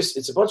 2,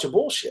 it's a bunch of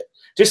bullshit.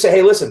 Just say,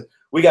 hey, listen,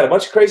 we got a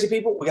bunch of crazy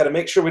people. We got to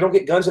make sure we don't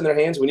get guns in their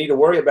hands. We need to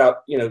worry about,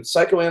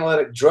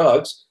 psychoanalytic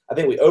drugs. I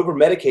think we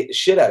over-medicate the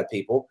shit out of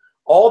people.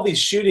 All these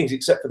shootings,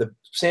 except for the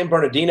San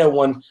Bernardino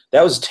one,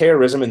 that was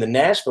terrorism, and the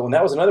Nashville one,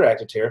 that was another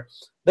act of terror.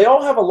 They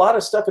all have a lot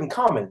of stuff in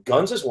common.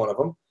 Guns is one of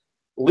them.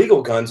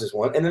 legal guns is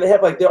one, and then they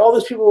have like all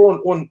those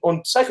people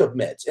on psycho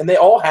meds, and they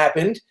all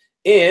happened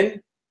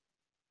in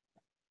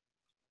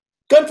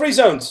gun-free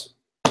zones.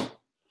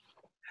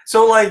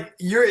 So like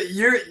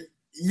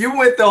you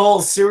went the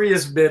whole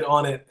serious bit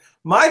on it.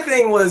 My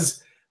thing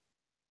was,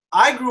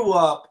 I grew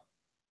up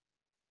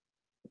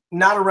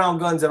not around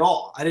guns at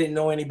all. I didn't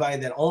know anybody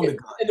that owned a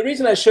gun. And the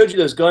reason I showed you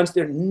those guns,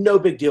 they're no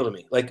big deal to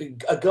me.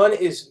 Like a gun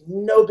is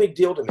no big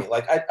deal to me.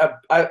 Like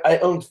I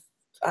own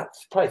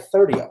probably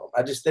 30 of them.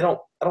 I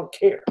don't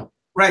care.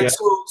 Right. Yeah.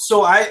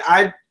 So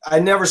I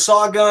never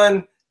saw a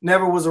gun,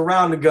 never was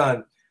around a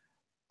gun.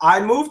 I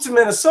moved to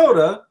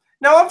Minnesota.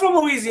 Now I'm from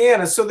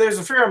Louisiana, so there's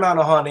a fair amount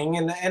of hunting,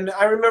 and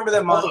I remember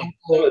that my uncle,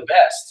 some of the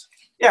best.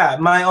 Yeah,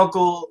 my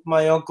uncle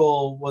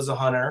was a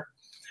hunter.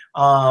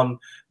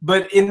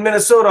 But in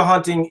Minnesota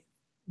hunting,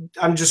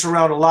 I'm just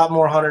around a lot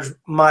more hunters.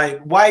 My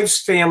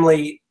wife's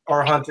family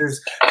are hunters.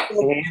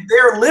 In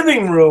their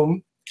living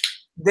room,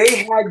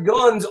 they had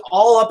guns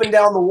all up and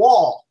down the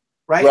wall,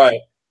 right?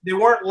 Right. They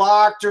weren't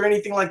locked or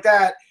anything like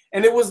that.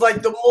 And it was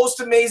like the most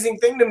amazing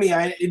thing to me.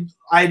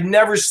 I'd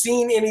never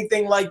seen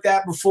anything like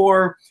that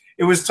before.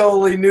 It was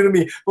totally new to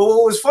me. But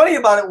what was funny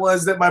about it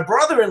was that my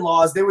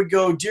brother-in-laws, they would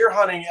go deer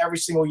hunting every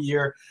single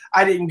year.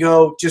 I didn't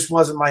go, just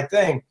wasn't my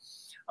thing.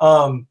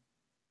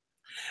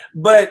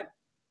 But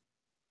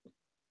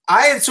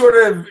I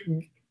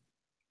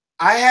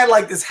had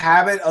like this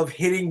habit of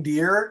hitting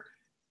deer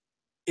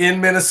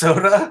in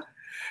Minnesota.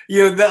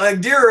 You know,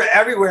 like deer are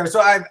everywhere. So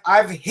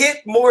I've hit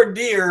more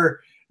deer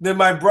than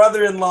my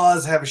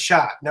brother-in-laws have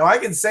shot. Now I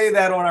can say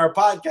that on our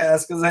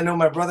podcast because I know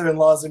my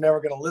brother-in-laws are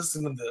never going to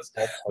listen to this.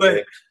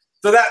 But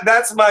so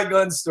that's my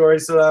gun story.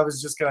 So I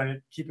was just kind of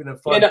keeping it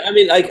fun. I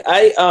mean, like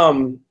I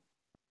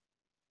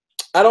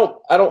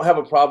don't have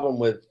a problem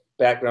with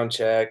background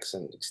checks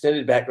and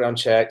extended background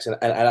checks, and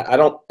I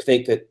don't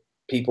think that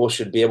people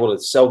should be able to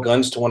sell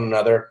guns to one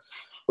another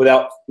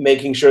without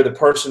making sure the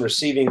person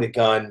receiving the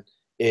gun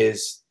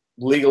is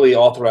legally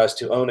authorized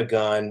to own a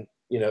gun,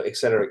 et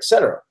cetera, et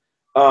cetera.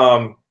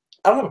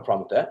 I don't have a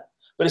problem with that,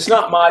 but it's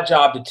not my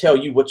job to tell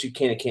you what you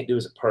can and can't do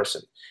as a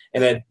person.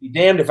 And I'd be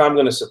damned if I'm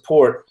going to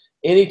support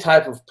any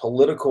type of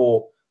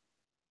political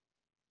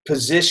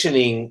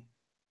positioning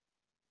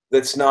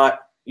that's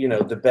not,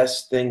 the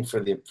best thing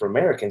for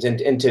Americans,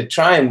 and to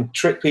try and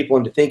trick people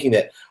into thinking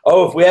that,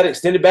 if we had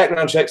extended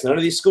background checks, none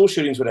of these school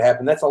shootings would have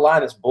happened. That's a lie.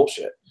 That's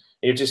bullshit. And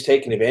you're just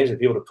taking advantage of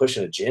people to push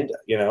an agenda,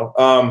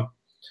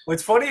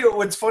 What's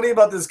funny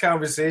about this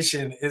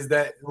conversation is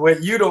that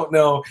what you don't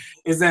know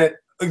is that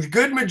a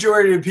good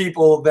majority of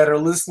people that are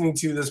listening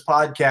to this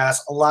podcast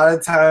a lot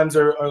of times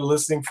are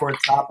listening for a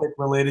topic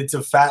related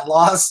to fat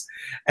loss,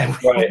 and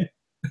right.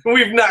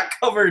 We've not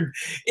covered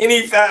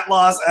any fat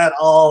loss at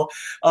all,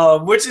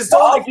 which is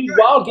totally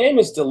wild game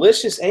is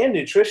delicious and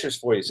nutritious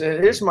for you. So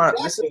here's my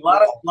this is a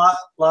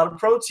lot of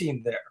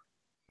protein there.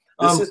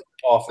 This is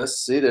the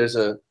office. See, there's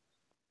a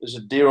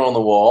deer on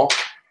the wall.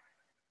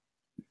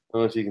 I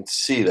don't know if you can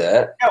see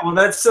that. Yeah, well,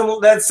 that's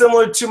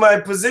similar to my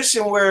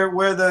position where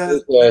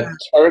the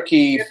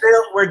turkey,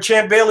 where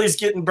Champ Bailey's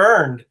getting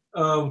burned.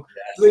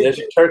 There's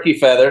a turkey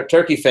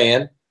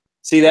fan.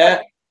 See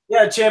that?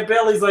 Yeah, Champ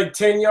Bailey's like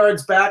 10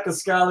 yards back of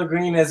Skylar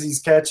Green as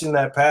he's catching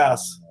that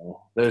pass.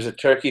 There's a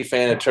turkey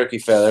fan, a turkey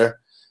feather,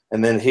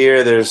 and then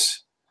here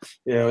there's,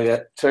 we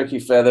got turkey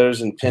feathers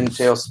and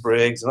pintail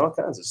sprigs and all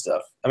kinds of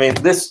stuff. I mean,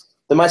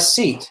 my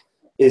seat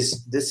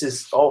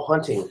is all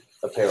hunting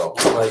apparel,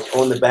 like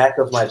on the back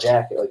of my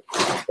jacket, like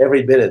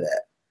every bit of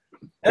that.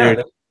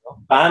 Yeah.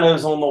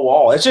 Binos on the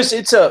wall. It's just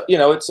it's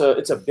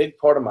a big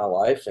part of my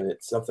life, and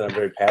it's something I'm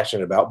very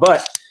passionate about.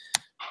 But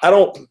I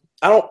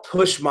don't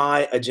push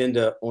my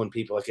agenda on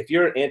people. Like if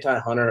you're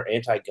anti-hunter,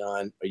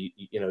 anti-gun,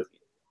 or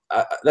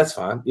that's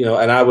fine.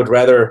 And I would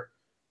rather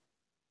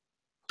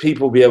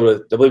people be able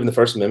to believe in the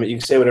First Amendment. You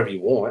can say whatever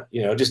you want.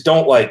 Just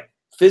don't like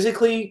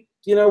physically,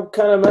 kind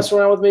of mess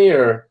around with me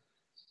or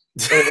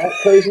that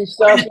crazy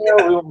stuff.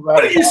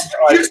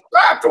 You're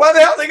strapped. Why the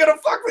hell are they gonna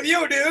fuck with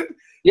you, dude?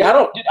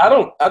 Yeah, I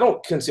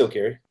don't conceal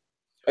carry.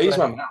 I use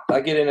my mouth. I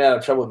get in and out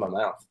of trouble with my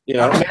mouth.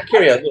 I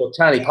carry a little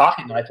tiny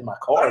pocket knife in my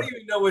car. I don't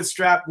even know what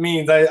strapped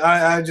means.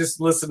 I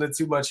just listen to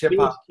too much hip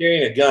hop.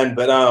 Carrying a gun,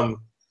 but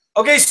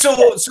Okay,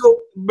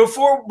 so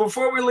before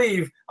we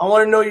leave, I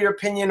want to know your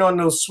opinion on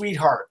those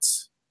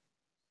sweethearts,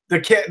 the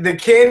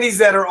candies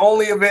that are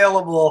only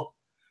available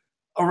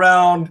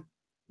around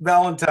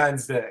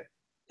Valentine's Day.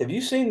 Have you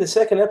seen the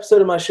second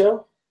episode of my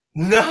show?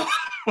 No.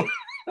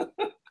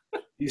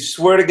 You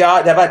swear to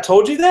God, have I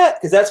told you that?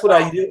 Because that's what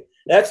I do.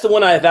 That's the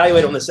one I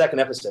evaluate on the second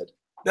episode.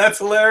 That's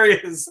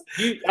hilarious.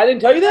 I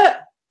didn't tell you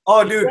that?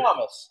 Oh, dude. I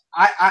promise.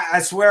 I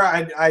swear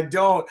I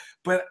don't.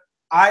 But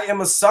I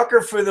am a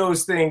sucker for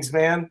those things,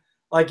 man.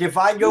 Like if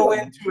I go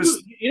into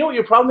you know what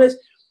your problem is?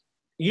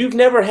 You've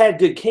never had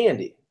good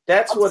candy.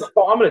 That's what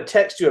I'm going to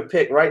text you a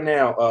pic right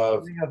now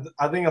of.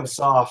 I think I'm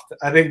soft.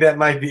 I think that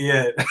might be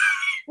it.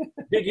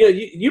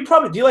 You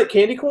probably do you like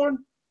candy corn?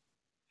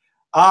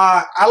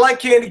 I like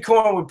candy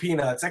corn with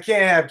peanuts. I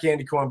can't have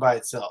candy corn by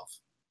itself.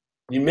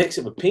 You mix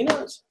it with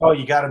peanuts? Oh,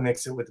 you got to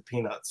mix it with the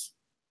peanuts.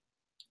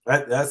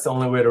 That's the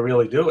only way to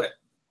really do it.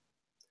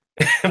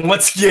 And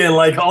once again,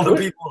 like all the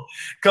people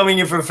coming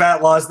in for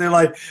fat loss, they're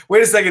like,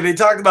 wait a second, they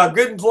talked about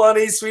Good and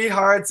Plenty,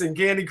 Sweethearts, and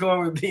candy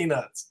corn with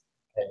peanuts.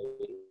 Hey,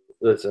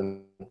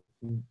 listen,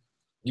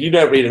 you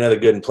never need another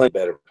Good and Plenty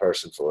better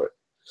person for it.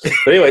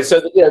 But anyway, so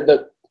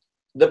the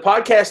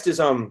podcast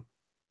is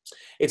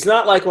it's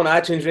not like on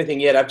iTunes or anything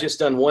yet. I've just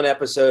done one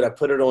episode. I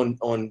put it on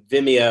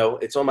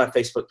Vimeo. It's on my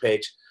Facebook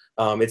page.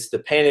 It's The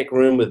Panic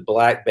Room with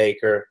Black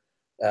Baker.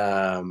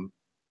 Find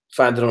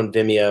it on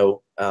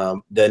Vimeo.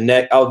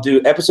 I'll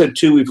do episode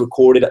 2 we've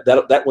recorded.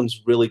 That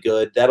one's really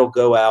good. That'll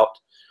go out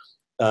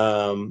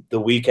the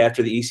week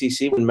after the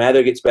ECC when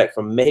Mather gets back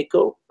from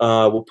Mexico.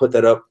 We'll put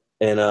that up,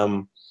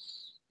 and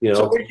you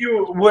know.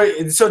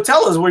 So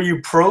tell us, were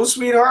you pro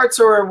Sweethearts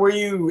or were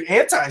you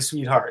anti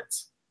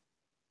Sweethearts?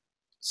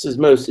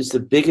 It's the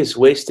biggest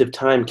waste of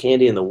time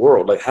candy in the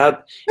world. Like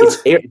how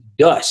it's air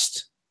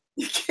dust.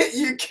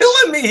 You're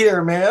killing me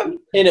here, man.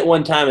 10 at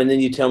one time, and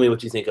then you tell me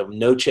what you think of them.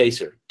 No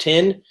chaser.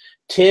 10.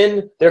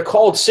 They're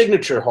called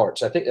signature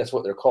hearts. I think that's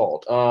what they're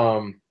called.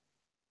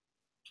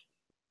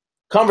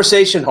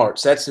 Conversation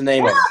hearts. That's the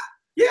name of them.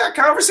 Yeah,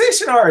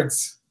 conversation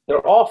hearts.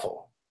 They're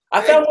awful.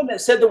 I found one that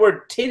said the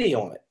word titty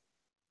on it.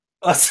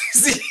 I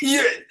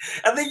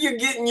think you're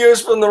getting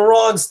yours from the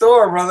wrong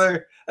store,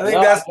 brother. I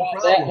think that's the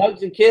problem.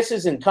 Hugs and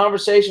kisses and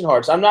conversation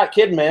hearts. I'm not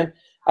kidding, man.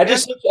 I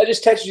just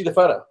texted you the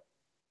photo.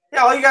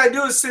 Yeah, all you gotta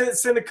do is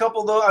send a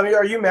couple though. I mean,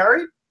 are you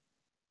married?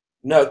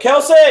 No,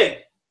 Kelsey,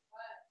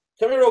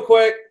 come here real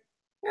quick.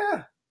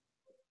 Yeah.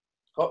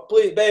 Oh,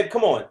 please, babe,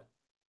 come on.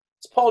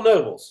 It's Paul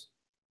Nobles.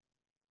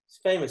 He's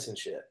famous and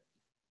shit.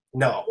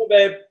 No, come on,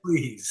 babe,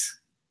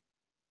 please.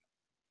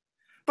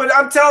 But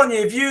I'm telling you,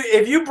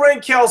 if you bring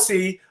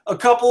Kelsey a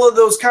couple of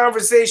those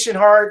conversation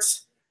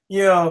hearts,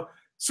 you know,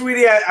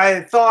 sweetie,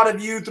 I thought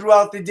of you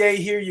throughout the day.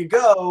 Here you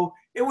go.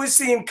 It would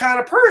seem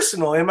kind of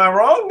personal. Am I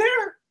wrong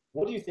there?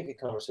 What do you think of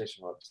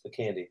conversation hearts? The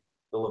candy,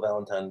 the little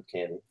Valentine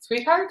candy.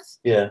 Sweethearts?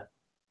 Yeah.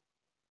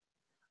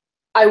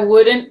 I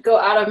wouldn't go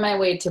out of my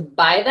way to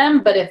buy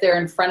them, but if they're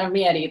in front of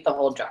me, I'd eat the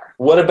whole jar.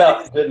 What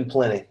about Good and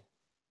Plenty?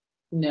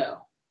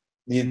 No.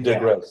 They're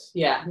gross.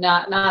 Yeah,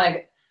 not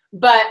a.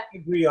 But I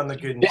agree on the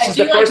goodness. This is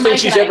the first thing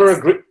she's ever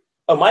agreed.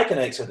 Oh, Mike and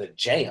Ike's are the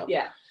jam.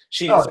 Yeah.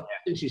 She's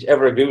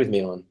ever agreed with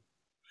me on.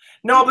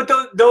 No, but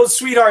those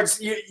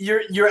Sweethearts,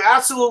 you're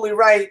absolutely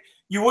right.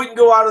 You wouldn't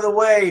go out of the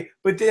way,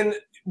 but then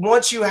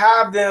once you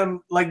have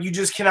them, like, you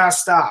just cannot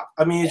stop.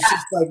 I mean, it's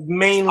just like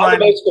mainline. I'm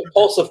the most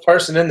compulsive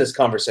person in this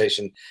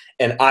conversation,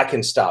 and I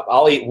can stop.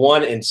 I'll eat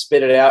one and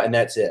spit it out, and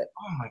that's it.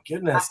 Oh my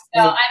goodness!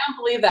 No, I don't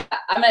believe that.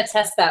 I'm gonna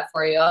test that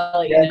for you. I'll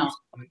let you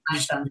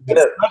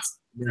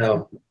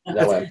know.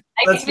 No way.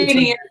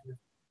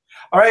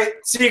 All right,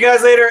 see you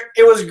guys later.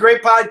 It was a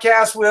great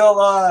podcast.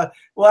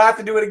 We'll have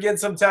to do it again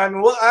sometime,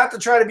 and we'll have to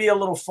try to be a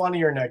little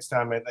funnier next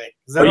time. I think.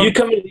 Are you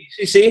coming to the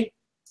ECC?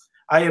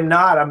 I am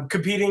not. I'm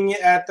competing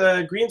at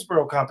the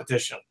Greensboro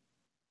competition.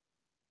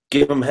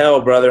 Give them hell,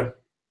 brother.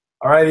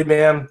 All righty,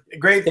 man.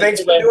 Great.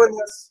 Thanks for doing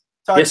this.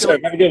 Yes, sir.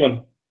 Have a good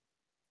one.